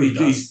say Fury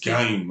does.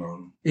 Game,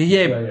 man.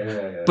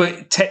 Yeah,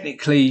 but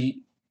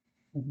technically,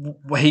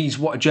 he's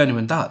what a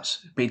journeyman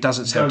does. But he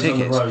doesn't sell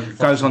tickets.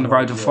 Goes on the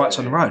road and fights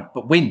on the road,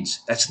 but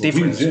wins. That's the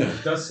difference.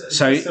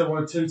 So he still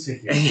won 2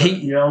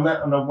 tickets. On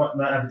that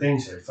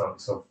Aberdeen show, he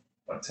sold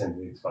like 10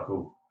 weeks, fuck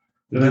all.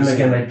 But then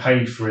again, they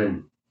paid for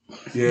him.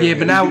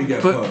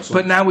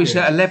 But now he's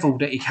at a level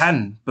that he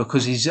can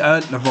because he's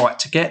earned the right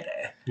to get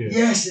there. Yeah.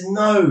 Yes and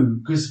no,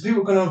 because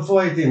people are going to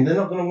avoid him. They're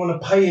not going to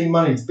want to pay him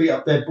money to beat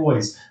up their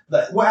boys.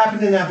 What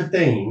happened in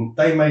Aberdeen,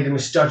 they made a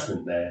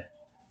misjudgment there.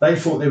 They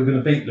thought they were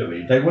going to beat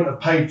Louis. They wouldn't have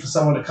paid for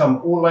someone to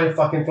come all the way to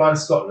fucking fly to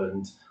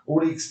Scotland,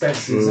 all the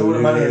expenses, all the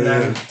money in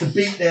there, to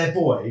beat their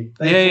boy.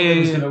 They thought he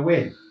was going to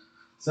win.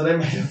 So they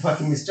made a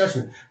fucking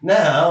misjudgment.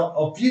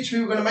 Now, future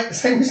people are going to make the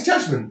same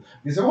misjudgment.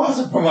 Because if I was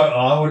a promoter,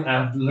 I wouldn't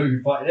have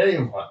Louis fighting any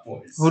of my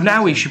boys. Well,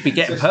 now he should be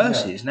getting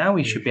purses. Now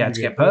he should be able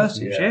to get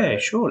purses. Yeah,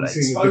 surely.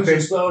 Exposure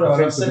as well, though.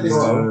 And I've said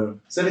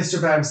this to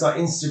about like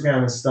Instagram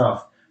and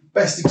stuff.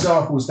 Best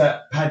example is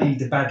that Paddy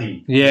the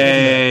Baddy.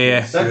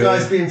 Yeah. That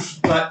guy's been,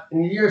 like,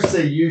 in the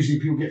UFC, usually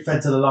people get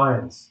fed to the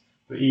lions.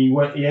 But he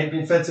ain't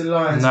been fed to the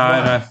lions.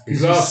 No.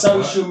 Because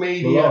social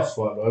media. The last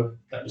fight, though.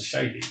 That was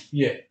shady.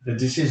 Yeah. The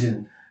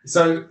decision.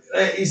 So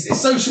it's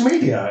social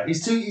media. He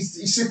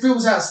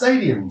fills out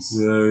stadiums.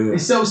 Yeah. He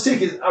sells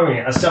tickets. I mean,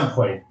 at some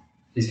point,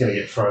 he's going to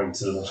get thrown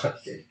to the.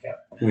 Yeah.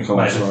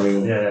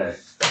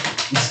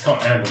 He just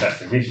can't handle that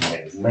division.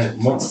 It's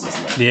monsters.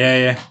 Man.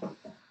 Yeah.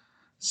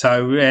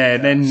 So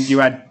then you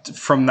had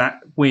from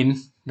that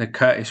win the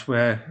Curtis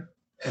and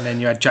then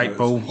you had Jake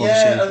Ball. Obviously.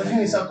 Yeah, the thing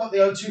is, I got the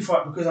O2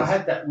 fight because I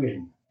had that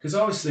win. Because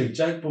obviously,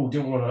 Jake Ball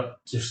didn't want to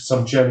just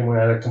some journeyman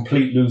had a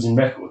complete losing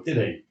record, did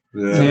he?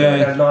 Yeah. He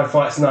had 9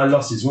 fights, 9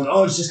 losses. Went,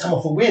 he's just come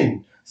off a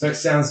win. So it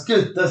sounds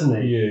good, doesn't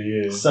it?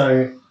 Yeah.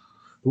 So,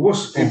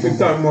 if you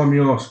don't mind me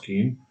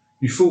asking,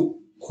 you fought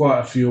quite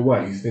a few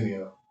ways, didn't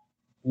you?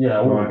 Yeah,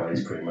 all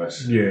ways pretty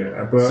much.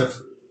 Yeah, but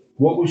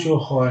what was your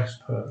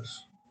highest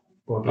purse?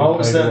 I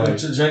was there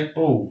to Jake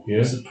Ball. Yeah. It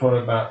was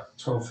probably about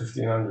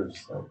 1,200-1,500.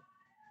 So.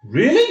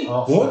 Really?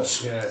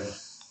 What? Yeah.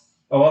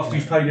 Oh, after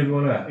you paid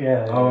everyone out?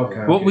 Yeah. Oh,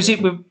 okay. What was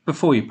it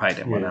before you paid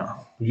everyone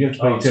out? You have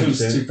to pay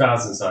 10%.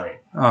 2,000 something.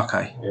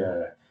 Okay.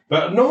 Yeah.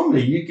 But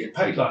normally you get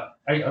paid like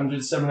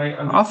 800, 700,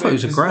 800. I thought it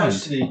was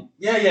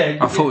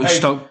 $1,000. I thought it was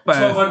stock.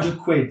 1,200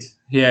 quid.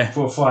 Yeah.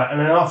 For a fight, and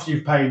then after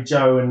you've paid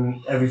Joe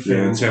and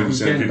everything,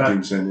 10%,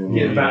 15%. You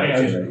get about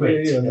 800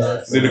 quid.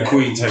 Then the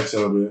Queen takes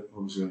over it,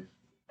 obviously.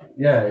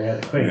 Yeah,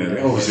 the Queen.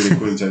 Yeah, obviously the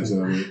Queen takes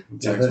over it.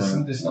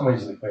 There's not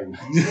mention the Queen.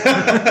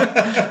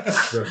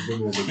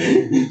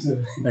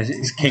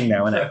 It's king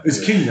now, isn't it? It's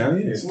king now,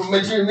 yeah. It's not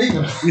mentioning me,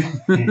 though. He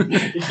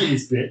get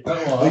his bit.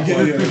 Don't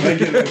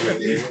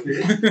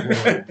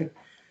worry.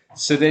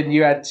 So then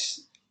you had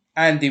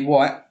Andy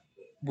White,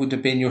 would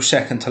have been your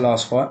second to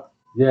last fight.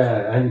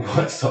 Yeah, Andy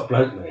White's top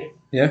bloke, mate.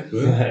 Yeah?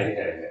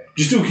 Yeah. Do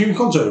you still keep in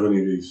contact with any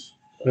of these?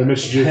 They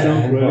message you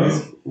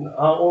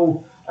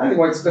Andy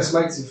White's best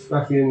mates with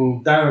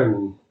fucking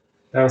Darren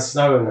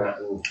Snow and that.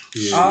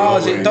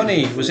 Is it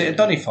Donny? Was it a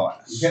Donny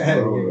fight?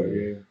 Yeah.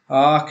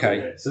 Ah, okay.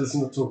 Yeah, so let's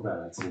not talk about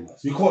that too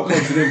much. You're quite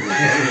confident.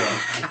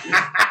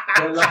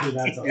 They're lovely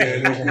lads.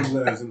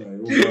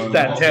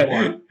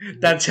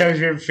 That tells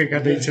you everything I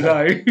need to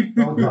know.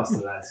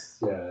 Doncaster lads.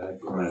 Yeah, they're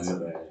good lads up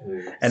there. And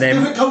It's then a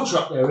different culture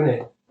up there, isn't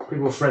it?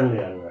 People are friendly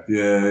over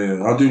there.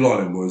 Yeah. I do like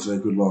them boys. They're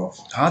a good laugh.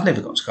 I'd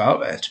never got to go up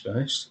there, to be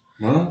honest.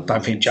 No?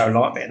 Don't think Joe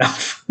liked me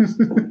enough. I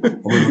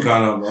remember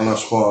going up and I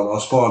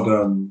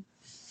sparred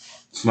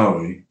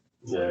Snowy.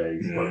 Yeah,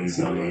 he's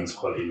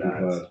quality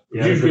lad.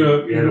 You was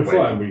going to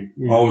fight me.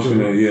 I was going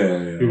to,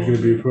 yeah. He was going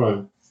to be a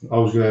pro. I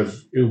was going to have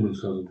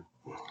Ilman's cousin.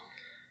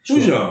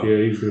 Was you? Yeah,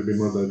 he was going to be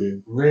my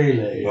debut.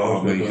 Really? I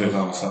was going to get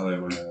on Saturday,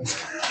 man.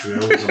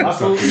 I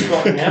thought he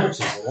got in the amateurs,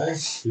 didn't they?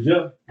 Did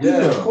you?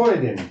 Yeah, I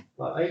cornered him.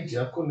 Like ages.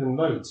 I've cornered him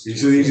loads.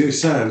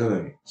 He's sad,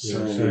 isn't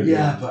he?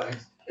 Yeah, but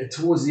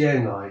towards the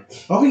end, like...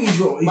 I think he's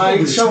got...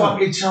 He'd show up,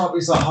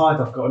 he's like,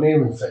 Haider, I've got an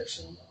ear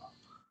infection.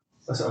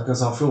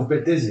 Because I feel a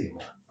bit dizzy.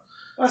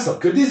 That's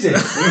not good, is it?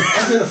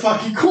 I'm in the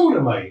fucking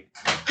corner, mate.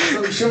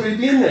 So you shouldn't really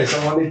be in there, so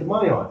I need the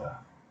money either.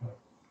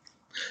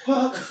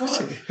 What the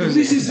fuck?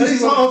 This is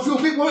like, I feel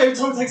a bit worried every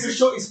time he takes a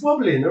shot, he's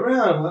wobbling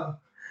around. I'm like,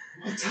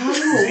 I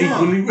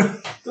tell you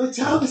what, don't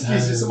tell this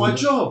business of my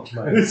job,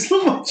 mate. It's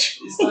not much.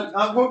 It's like,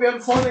 I won't be able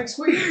to fight next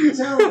week.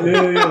 Tell me.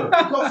 Yeah.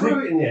 I got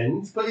through it in the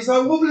end, but he's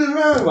like wobbling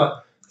around, like,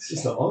 it's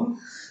just not on.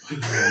 Oh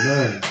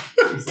no.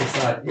 He's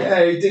just like,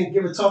 yeah, he didn't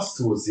give a toss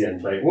towards the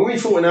end, mate. When we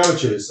fought in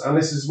amateurs, and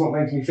this is what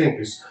made me think,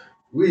 is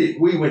we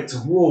went to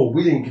war,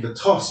 we didn't give a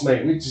toss,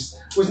 mate. There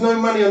was no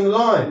money on the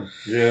line.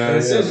 Yeah. And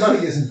as soon as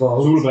money gets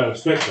involved. It's all about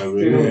respect, though,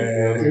 really.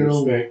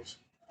 Respect.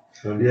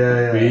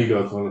 Yeah. The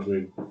ego kind of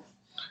thing.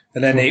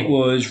 And then it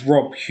was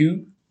Rob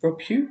Hugh?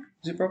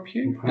 Is it Rob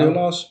Hugh? Your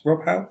last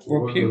Rob Howe?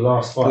 Rob Hugh? The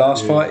last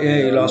fight.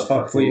 Your last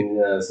fight for you.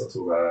 Yeah, let's not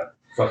talk about that.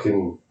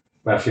 Fucking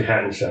Matthew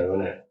Hatton show,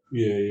 wasn't it?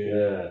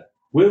 Yeah.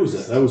 Where was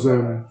that? That was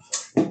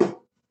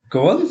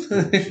Go on.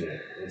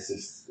 It's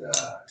just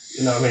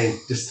you know what I mean?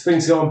 Just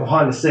things going on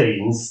behind the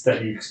scenes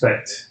that you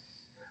expect.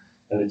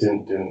 And it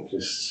didn't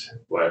just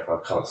whatever,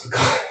 I can't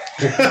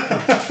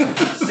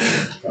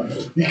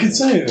You can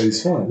say it,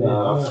 it's fine.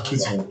 No,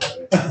 it's fine.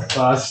 But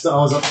I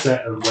was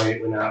upset at the way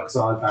it went out because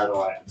I had bad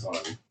eye at the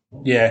time.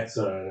 Yeah.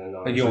 So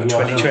and your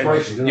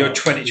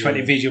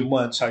 2020 vision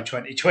weren't so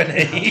 2020.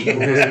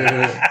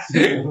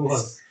 It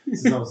was.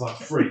 Since I was like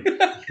 3.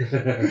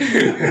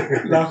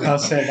 Like I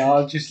said,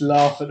 I just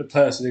laugh at the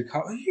person who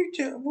can't. You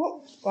do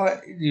what?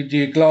 Like you do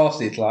your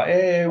glasses? Like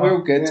we're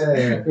all good.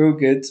 Yeah. We're all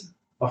good.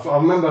 I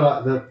remember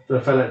like the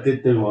fella that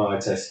did do my eye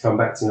test come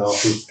back to me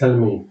afterwards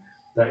telling me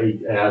that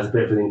he has a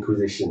bit of an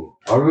inquisition.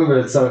 I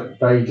remember something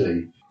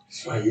vaguely.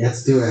 Right, you had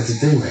to do what you had to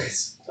do,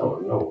 mate.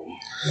 No,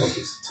 I'll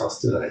just toss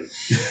today.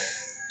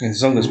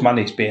 As long as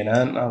money's being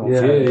earned,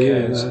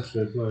 that's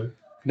good, right.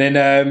 Then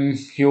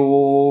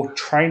you're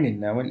training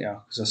now, aren't you?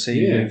 Because I see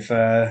you with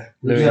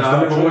Louis. Yeah,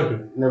 I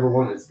never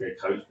wanted to be a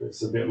coach, but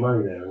it's a bit of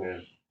money there,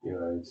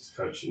 and just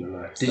coaching and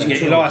that. Did you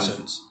get your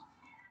licence?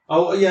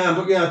 Oh yeah,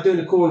 but doing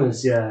the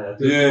corners, yeah.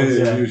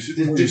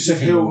 Did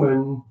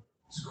Hillman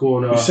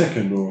corner. Your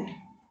second or?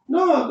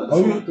 No,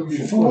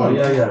 you're fine.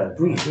 Yeah.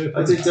 Brilliant.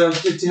 I did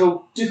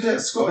that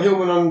Scott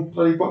Hillman on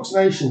bloody Box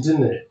Nation,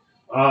 didn't it?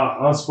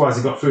 I'm surprised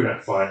he got through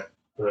that fight.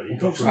 But he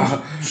got through.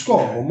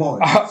 Scott or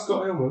Mike?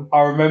 Scott Hillman. I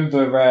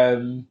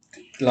remember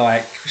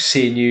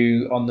seeing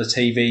you on the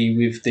TV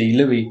with the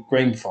Louis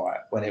Green fight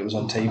when it was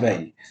on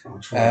TV.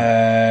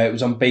 It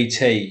was on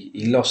BT.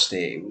 He lost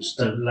it. It was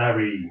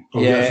Larry. For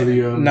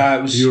the, no,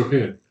 it was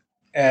European.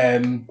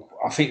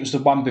 I think it was the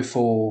one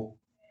before.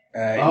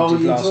 You're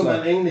talking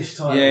about English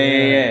time.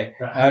 Yeah.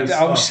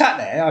 I was sat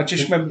there. I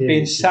just remember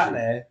being sat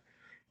there,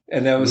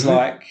 and there was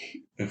like.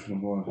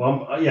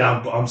 Well,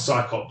 I'm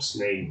Cyclops,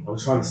 me. I'm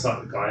trying to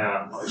suck the guy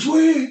out. He's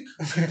weak.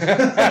 He's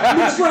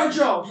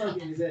fragile. I'm trying to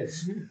get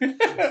his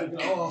head.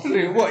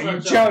 What, you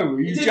Joe?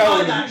 You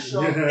Joe?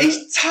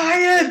 He's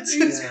tired.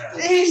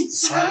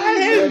 He's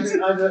tired.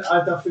 I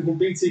had that freaking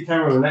BT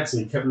camera next to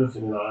me. Kept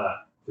looking at me like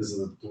that because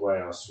of the way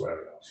I was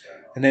swearing.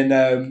 And then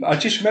I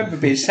just remember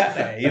being sat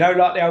there,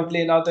 like the old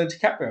Leonardo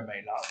DiCaprio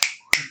meme, like.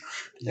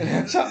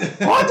 It's on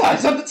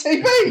the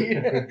TV.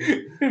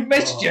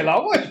 Messaged you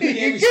like, what?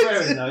 You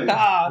good?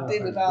 Nah, I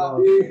didn't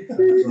know.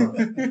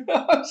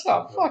 I was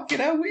like, fucking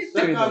hell, what are you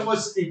doing? That guy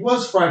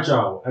was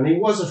fragile and he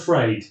was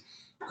afraid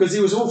because he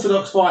was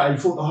orthodox fighter. He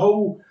fought the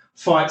whole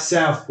fight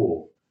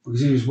southpaw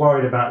because he was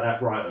worried about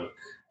that right hook.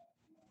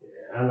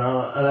 And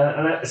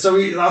so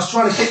I was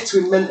trying to get to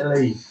him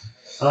mentally.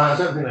 And I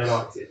don't think they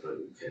liked it, but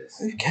who cares?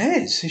 Who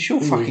cares? It's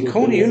your fucking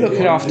corner. You're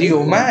looking after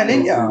your man,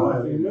 ain't you?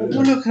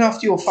 You're looking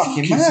after your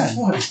fucking man.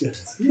 Fuck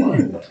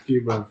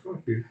you, man.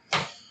 Fuck you.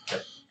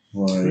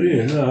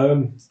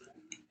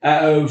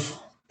 Out of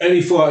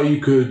any fighter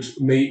you could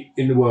meet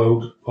in the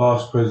world,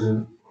 past,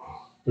 present,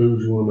 who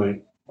would you want to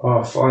meet?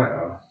 Oh,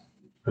 fighter.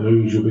 And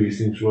who's your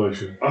biggest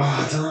inspiration?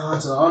 I don't know.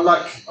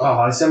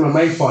 It's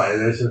MMA fighter.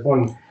 There's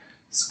one,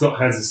 Scott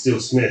Hansen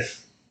Steel Smith.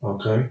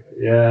 Okay.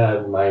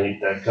 Yeah, mate,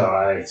 that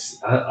guy.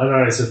 I don't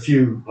know, it's a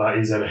few,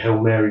 he's had a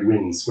Hail Mary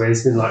wins where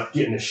he's been,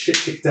 getting the shit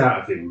kicked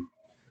out of him.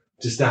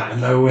 Just out of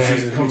nowhere.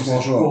 He comes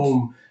to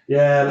form.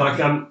 Yeah, like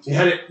you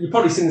had it. You've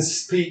probably seen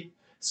this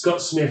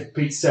Scott Smith,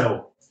 Pete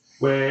Sell,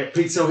 where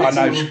Pete Sell hits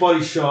him with a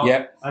body shot,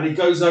 and he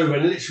goes over,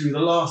 and literally the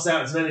last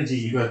ounce of energy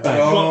he got.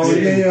 I've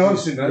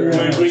seen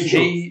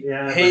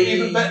that. But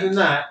even better than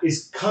that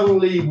is Kung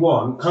Lee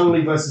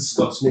versus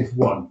Scott Smith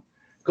 1.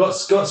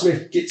 Scott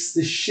Smith gets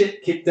the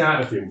shit kicked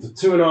out of him for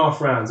 2.5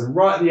 rounds, and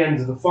right at the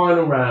end of the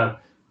final round,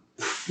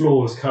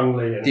 floors Kung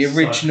Lee. And the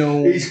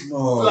original. He's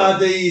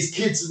bloody. His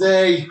kids are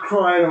there. He's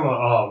crying. I'm like,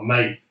 oh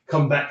mate,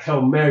 come back,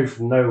 Hail Mary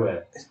from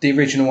nowhere. The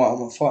original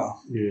Ultimate Fighter.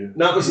 Yeah.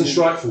 No, it was in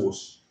Strike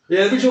Force.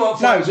 Yeah, the original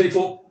Ultimate Fighter was when he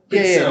fought.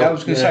 I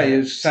was going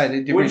to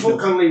say. The when he fought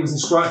Kung Lee was in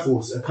Strike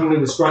Force, and Kung Lee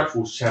was Strike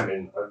Force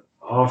champion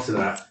after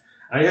that.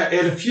 And he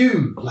had a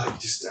few, like,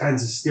 just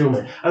hands of steel,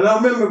 man. And I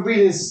remember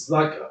reading this,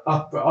 like,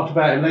 up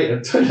about him later.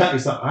 It turned out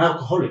he's like an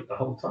alcoholic the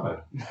whole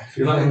time.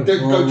 You're like,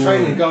 go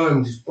train and go home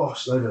and just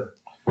bosh load of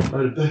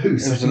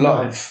booze.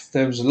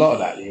 There was a lot of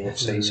that, the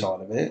UFC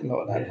side of it, a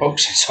lot of that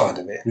boxing side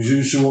of it.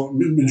 So what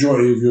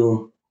majority of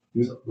your...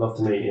 Love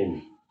to meet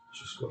him.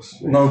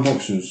 No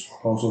boxers?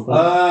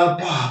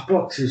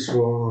 Boxers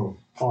were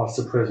past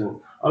to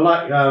present. I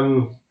like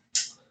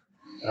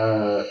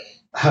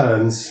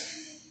Hearns.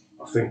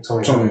 I think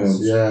Tommy Hearns.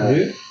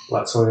 Yeah.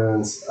 Like Tommy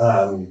Hearns. I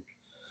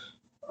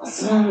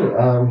don't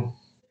know.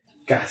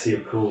 Gatti,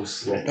 of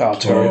course.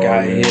 Toro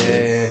Gatti,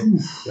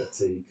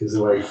 Gatti, because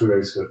the way he threw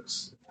those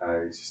hooks, he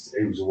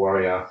was a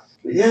warrior.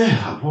 But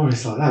yeah,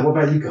 warriors like that. What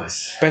about you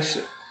guys? Best,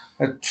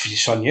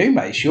 it's on you,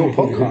 mate. It's your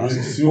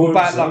podcast. What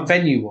about like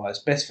venue-wise?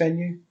 Best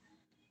venue?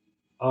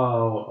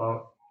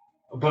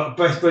 But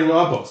best venue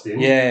I boxed in?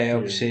 Yeah,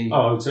 obviously.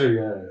 O2,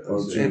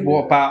 yeah.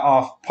 What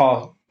about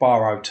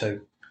Bar O2?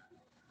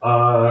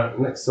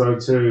 Next to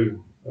O2,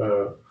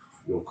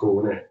 you're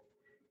cool, innit?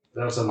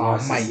 That was a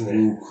nice, mate.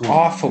 Isn't it?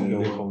 I thought you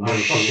were cool.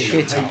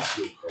 Shit. I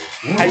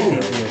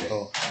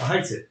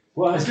hate it.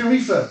 Well, it's been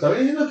refurb though.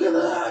 Look at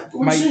that.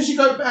 As soon as you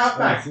go out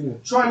back,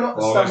 try not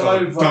to stumble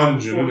over.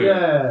 Dungeon, isn't it?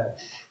 Yeah.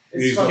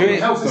 It's like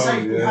health and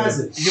safety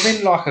hazard. You're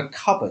in like a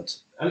cupboard.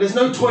 And there's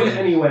no toilet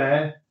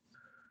anywhere.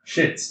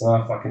 Shit.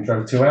 I fucking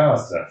drove 2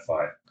 hours to that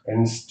fight.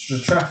 And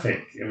the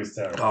traffic, it was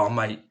terrible. Oh,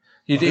 mate.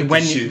 You did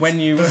when you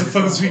That's the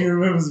first thing you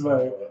remember,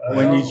 mate.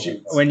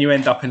 when you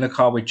end up in the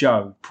car with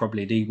Joe,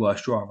 probably the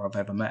worst driver I've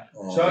ever met.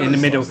 In the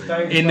middle. I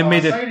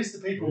say this to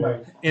people,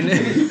 mate.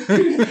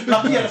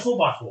 Lucky he had a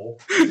 4x4.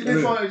 He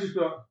didn't find it, just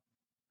go.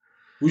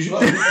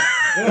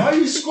 Why are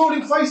you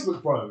scrolling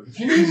Facebook, bro? If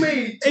you need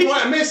me to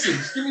write a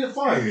message, give me the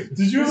phone.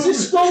 Did you? Is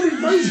this scrolling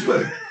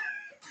Facebook?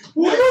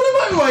 What are you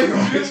on the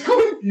motorway, It's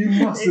cool. You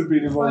must have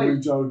been involved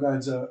with Joe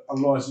going to a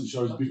license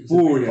shows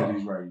before he had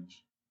his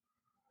range.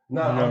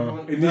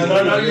 No. It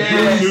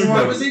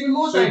was even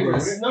more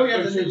dangerous. No, he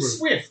had a little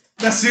Swift.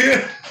 That's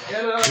it.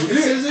 Yeah, it's a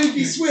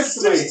Suzuki Swift,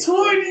 mate. It's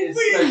tiny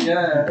thing.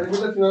 Yeah, they were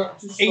looking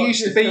at. He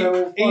used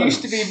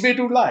to be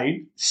middle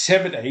lane,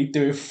 70,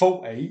 doing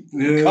 40.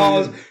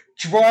 Cars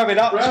driving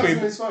up to him,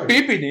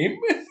 bibbing him,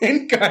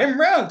 and going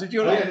round. And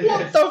you're like,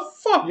 what the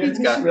fuck is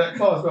going on? That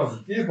car as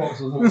well. The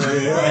gearbox wasn't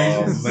very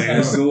mate,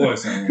 it's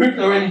always couldn't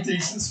go any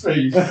decent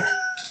speed.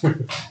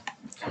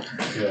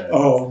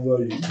 Oh,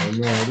 mate.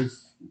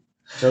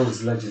 Joe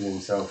was a legend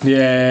himself.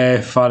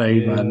 Yeah,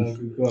 funny,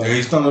 man. Yeah,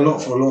 he's done a lot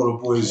for a lot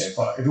of boys. Yeah,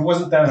 but if it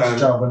wasn't down to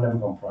Joe, we'd never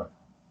gone pro.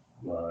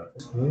 Right.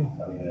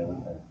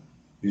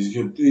 He's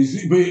good.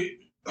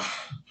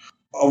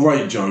 I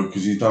rate Joe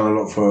because he's done a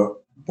lot for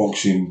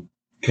boxing,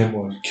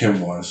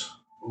 chem-wise.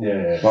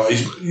 Yeah. But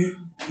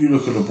you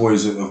look at the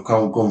boys that have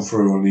gone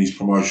through on these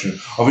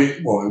promotions. I think,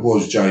 it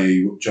was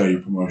JE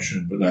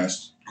promotion, but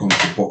that's gone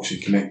to Boxing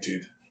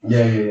Connected.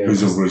 Yeah.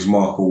 Because of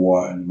Michael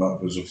White and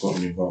others have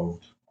gotten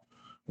involved.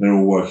 They're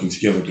all working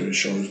together doing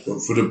shows, but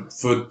for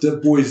the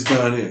boys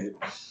down here,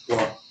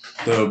 like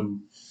the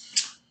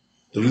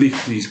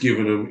lift he's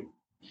given them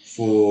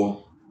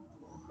for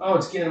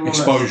it's getting them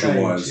exposure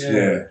wise,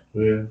 yeah.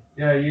 He'll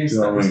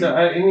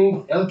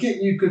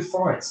get you good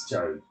fights,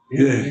 Joe.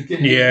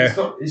 He's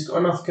got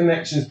enough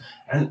connections,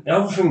 and the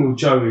other thing with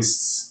Joe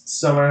is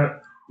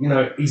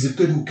he's a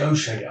good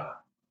negotiator.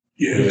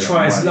 Yeah, he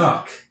tries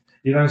luck.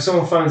 If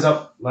someone phones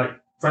up, like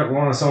Frank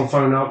Warren, someone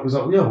phoned up, was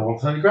like, I want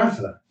 30 grand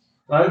for that.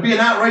 Like, it'd be an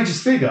outrageous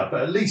figure,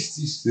 but at least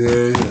he's,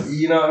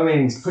 you know what I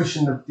mean? He's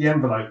pushing the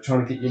envelope,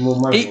 trying to get you more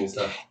money and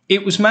stuff.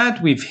 It was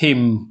mad with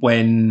him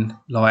when,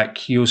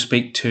 like, you'll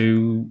speak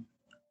to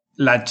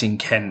lads in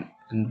Kent,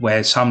 and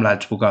where some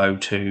lads will go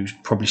to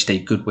probably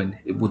Steve Goodwin.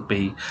 It would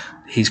be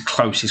his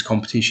closest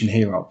competition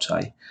here, I'd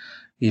say.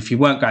 If you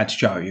weren't going to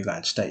Joe, you're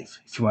going to Steve.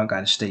 If you weren't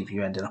going to Steve,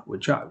 you ended up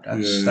with Joe.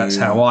 That's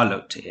how I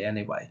looked at it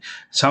anyway.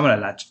 Some of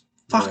the lads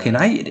fucking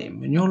hated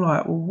him, and you're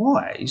like, well,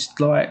 why? He's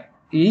like,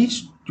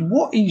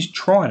 what he's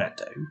trying to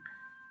do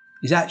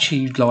is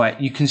actually, like,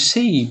 you can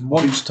see he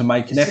wants to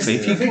make an effort.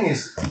 The thing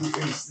is,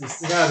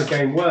 it's how the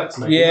game works,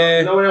 mate.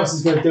 Yeah. No one else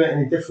is going to do it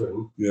any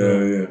different. Yeah.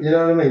 You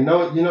know what I mean?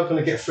 No, you're not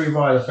going to get free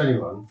ride off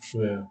anyone.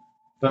 Yeah.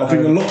 But I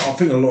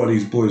think a lot of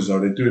these boys though,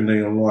 they're doing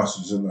their own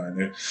license, aren't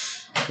they?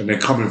 And they're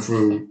coming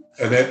through,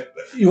 and they're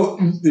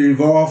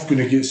half going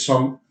to get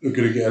they're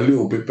going to get a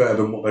little bit better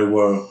than what they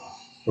were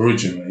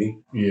originally.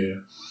 Yeah.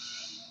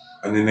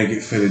 and then they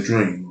get fed a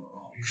dream.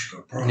 Oh, you should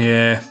go pro.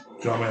 Yeah. Do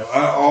you know what I mean?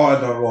 I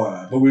don't like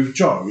that. But with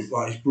Joe,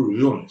 like, he's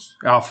brutally honest.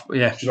 Yeah.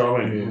 Do you know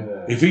what I mean?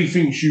 Yeah. If he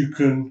thinks you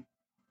can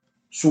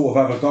sort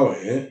of have a go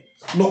at it,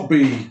 not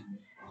be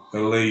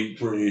elite,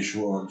 British,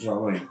 one, do you know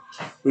what I mean?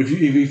 But if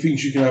he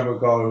thinks you can have a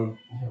go,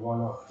 why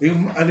not?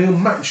 He'll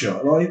match you.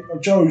 Like,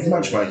 Joe's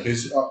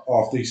matchmakers are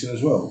half decent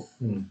as well.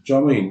 Do you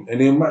know what I mean?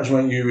 And he'll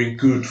matchmake you in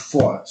good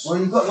fights. Well,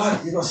 you've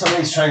got some of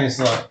these trainers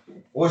like,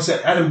 what's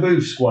it? Adam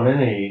Booth's one,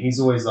 isn't he? He's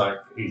always like,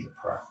 he's a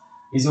pro.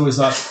 He's always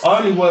like, I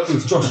only work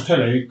with Josh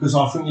Kelly because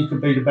I think you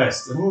could be the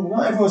best. And well,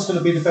 not everyone's going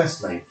to be the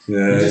best, mate. Yeah.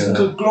 You're just a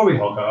good glory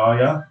hogger, are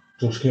you?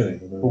 Josh Kelly.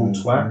 Bald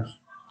twat.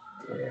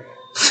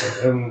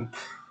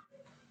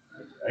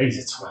 He's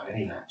a twat,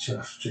 anyway.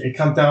 He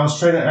come down, I was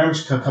training at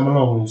amateur, come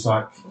along, and he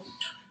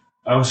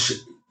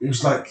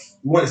was like, he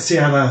wanted to see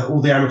how all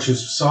the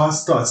amateurs, so I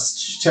started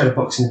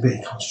shadowboxing a bit.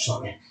 He comes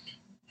to me,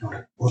 you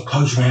want to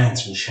close your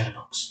hands when you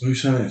shadowbox.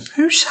 Who's saying this?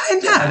 Who's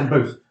saying that? Adam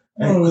Booth.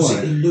 Because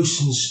it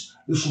loosens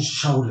your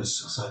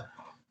shoulders. I was like,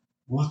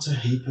 what a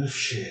heap of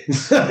shit.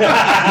 It's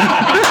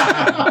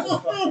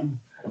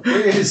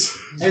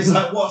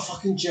like, what a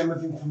fucking gem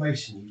of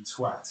information, you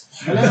twat.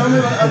 And then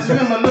I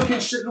remember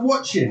looking,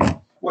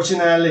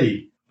 watching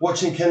Ali,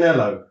 watching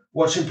Canelo,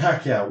 watching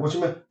Pacquiao,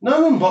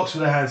 no one box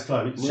with their hands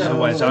closed. It's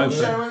always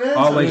open. I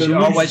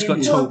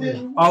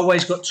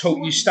always got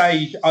taught you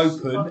stay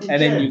open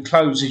and then you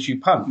close as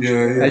you punch.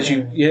 And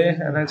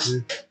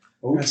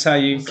that's how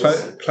you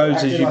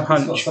close as you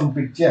punch. Got some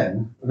big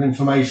gem of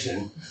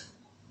information,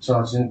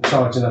 charging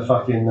a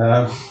fucking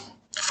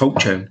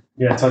fortune.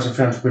 Yeah, charging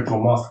 £300 for a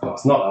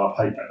masterclass. Not that I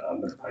paid that. I'm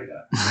going to pay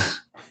that.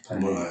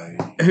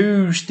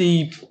 Who's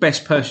the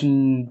best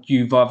person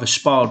you've either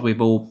sparred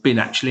with or been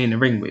actually in the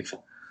ring with?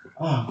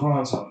 Oh,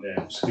 Grant's up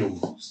there.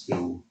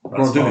 Still.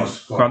 Grant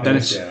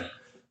Dennis. Yeah.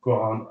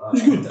 Grant.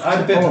 I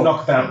had a bit of a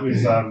knockabout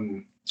with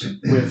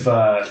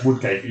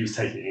Woodgate. He was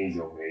taking it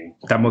easy on me.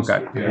 Dan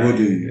Woodgate. Yeah.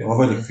 Woody.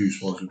 I've had a few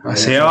spots with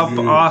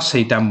him. I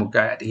see Dan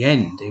Woodgate at the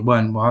end. He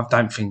weren't. Well, I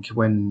don't think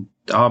when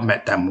I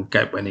met Dan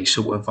Woodgate when he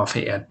sort of. I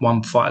think he had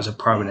one fight as a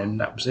pro and then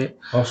that was it.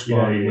 I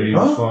sparred when he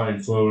was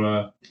fighting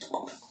for.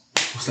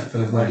 What's that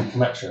fella's name?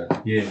 Matcher.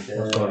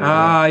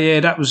 Yeah.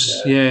 That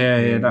was.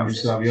 Yeah. That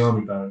was the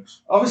army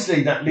barracks.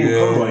 Obviously, that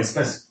Liam Conroy is the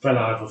best fella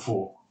I ever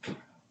fought.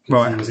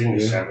 Right. He was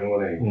English champion,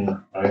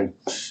 wasn't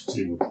he?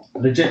 He was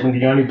legitimately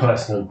the only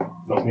person who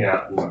knocked me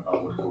out. I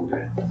would have called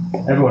it.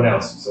 Everyone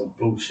else was all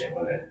bullshit,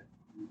 wasn't it?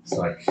 It's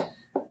like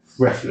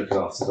ref looking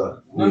after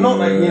that. Not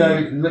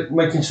like,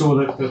 making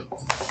sure that the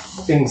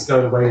things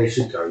go the way they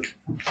should go,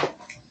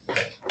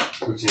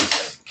 which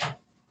is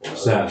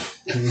sad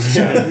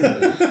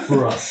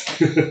for us.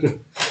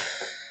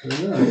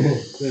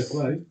 Fair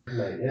play.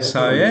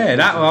 So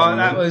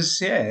that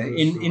was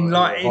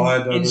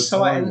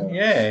inciting.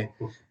 Yeah.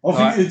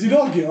 I think did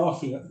I get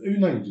off it? Who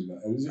named you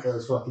that? It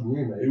was fucking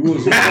you, mate. It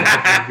was.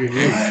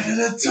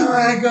 The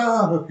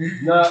tiger.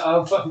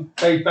 No, fucking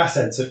Dave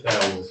Bassett took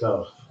that on as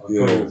well. I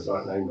thought it was the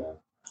right name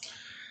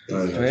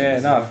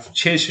now.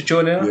 Cheers for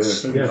joining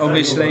us.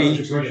 Obviously,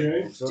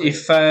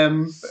 if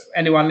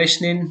anyone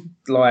listening,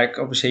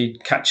 obviously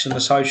catch on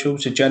the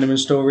socials, the Gentleman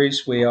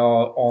Stories. We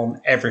are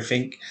on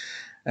everything.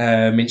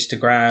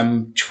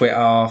 Instagram, Twitter,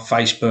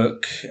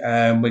 Facebook.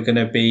 We're going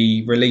to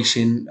be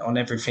releasing on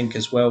everything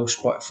as well,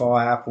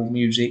 Spotify, Apple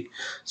Music.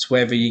 So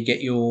wherever you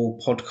get your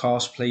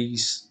podcast,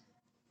 please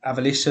have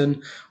a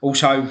listen.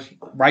 Also,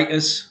 rate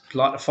us,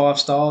 like the 5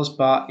 stars.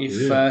 But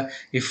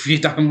if you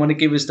don't want to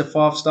give us the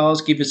 5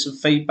 stars, give us some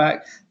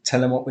feedback. Tell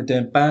them what we're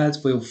doing bad.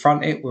 We'll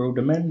front it. We're all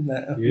the men.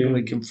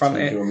 We can front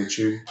it.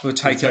 We'll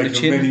take it on the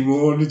chin. Many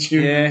more on the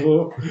chin.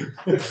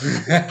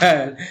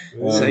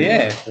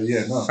 Yeah.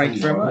 Thank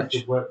you very much.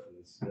 Good work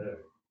for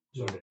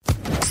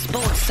this.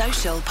 Sports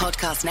Social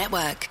Podcast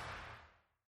Network.